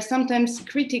 We're sometimes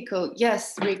critical.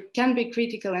 Yes, we can be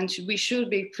critical and we should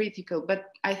be critical, but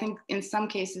I think in some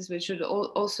cases we should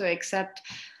also accept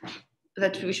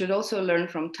that we should also learn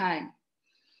from time.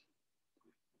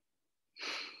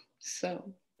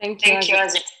 So thank you.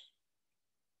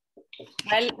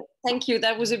 Well, thank you.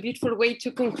 That was a beautiful way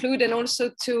to conclude, and also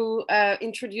to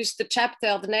introduce the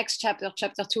chapter. The next chapter,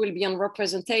 chapter 2, will be on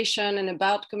representation and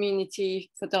about community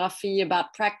photography,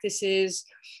 about practices,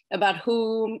 about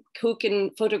who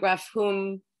can photograph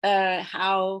whom,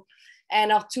 how.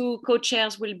 And our two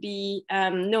co-chairs will be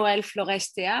Noël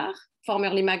Flores-Théard,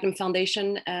 formerly Magnum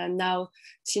Foundation, now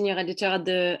senior editor at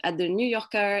the New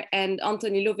Yorker, and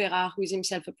Anthony Lovera, who is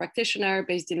himself a practitioner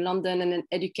based in London and an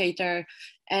educator.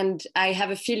 And I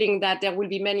have a feeling that there will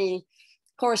be many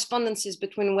correspondences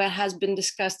between what has been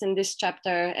discussed in this chapter,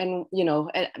 and, you know,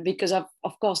 because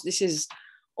of course, this is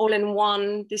all in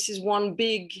one, this is one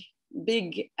big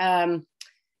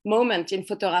moment in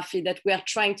photography that we are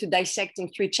trying to dissect in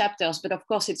 3 chapters. But of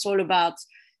course, it's all about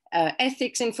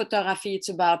ethics in photography, it's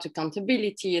about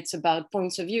accountability, it's about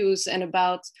points of views, and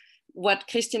about what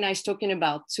Cristina is talking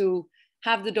about, to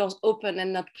have the doors open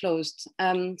and not closed.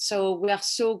 So we are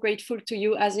so grateful to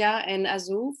you, Asya and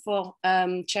Azu, for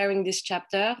chairing this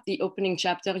chapter, the opening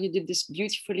chapter. You did this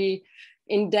beautifully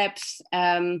in depth,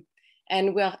 and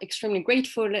and we are extremely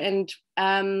grateful. And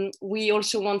we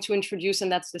also want to introduce,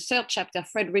 and that's the third chapter,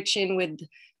 Fred Richin with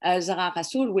Zara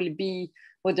Rasoul will be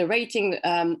moderating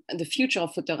the future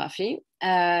of photography.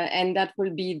 And that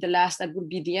will be that will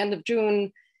be the end of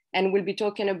June. And we'll be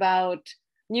talking about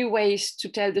new ways to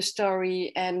tell the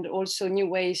story, and also new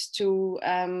ways to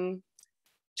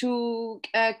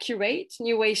curate,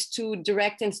 new ways to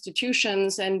direct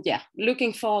institutions. And yeah,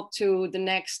 looking forward to the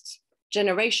next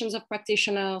generations of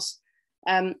practitioners.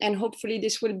 And hopefully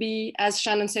this will be, as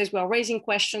Shannon says, we are raising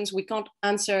questions. We can't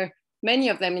answer many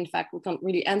of them. In fact, we can't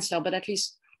really answer, but at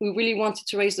least we really wanted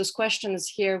to raise those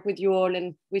questions here with you all.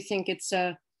 And we think it's,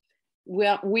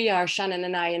 we are, Shannon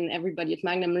and I and everybody at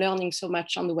Magnum, learning so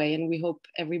much on the way. And we hope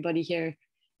everybody here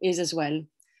is as well.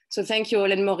 So thank you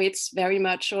all, and Moritz very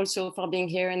much also for being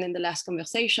here and in the last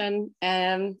conversation.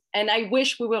 And I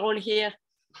wish we were all here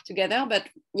together, but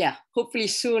yeah, hopefully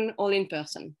soon all in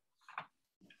person.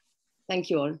 Thank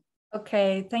you all.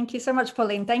 Okay, thank you so much,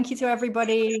 Pauline. Thank you to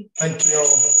everybody. Thank you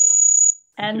all.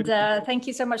 And thank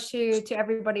you so much to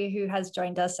everybody who has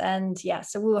joined us. And yeah,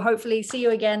 so we'll hopefully see you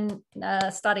again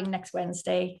starting next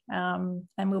Wednesday. And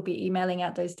we'll be emailing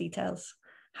out those details.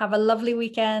 Have a lovely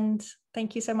weekend.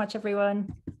 Thank you so much,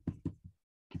 everyone.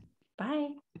 Bye.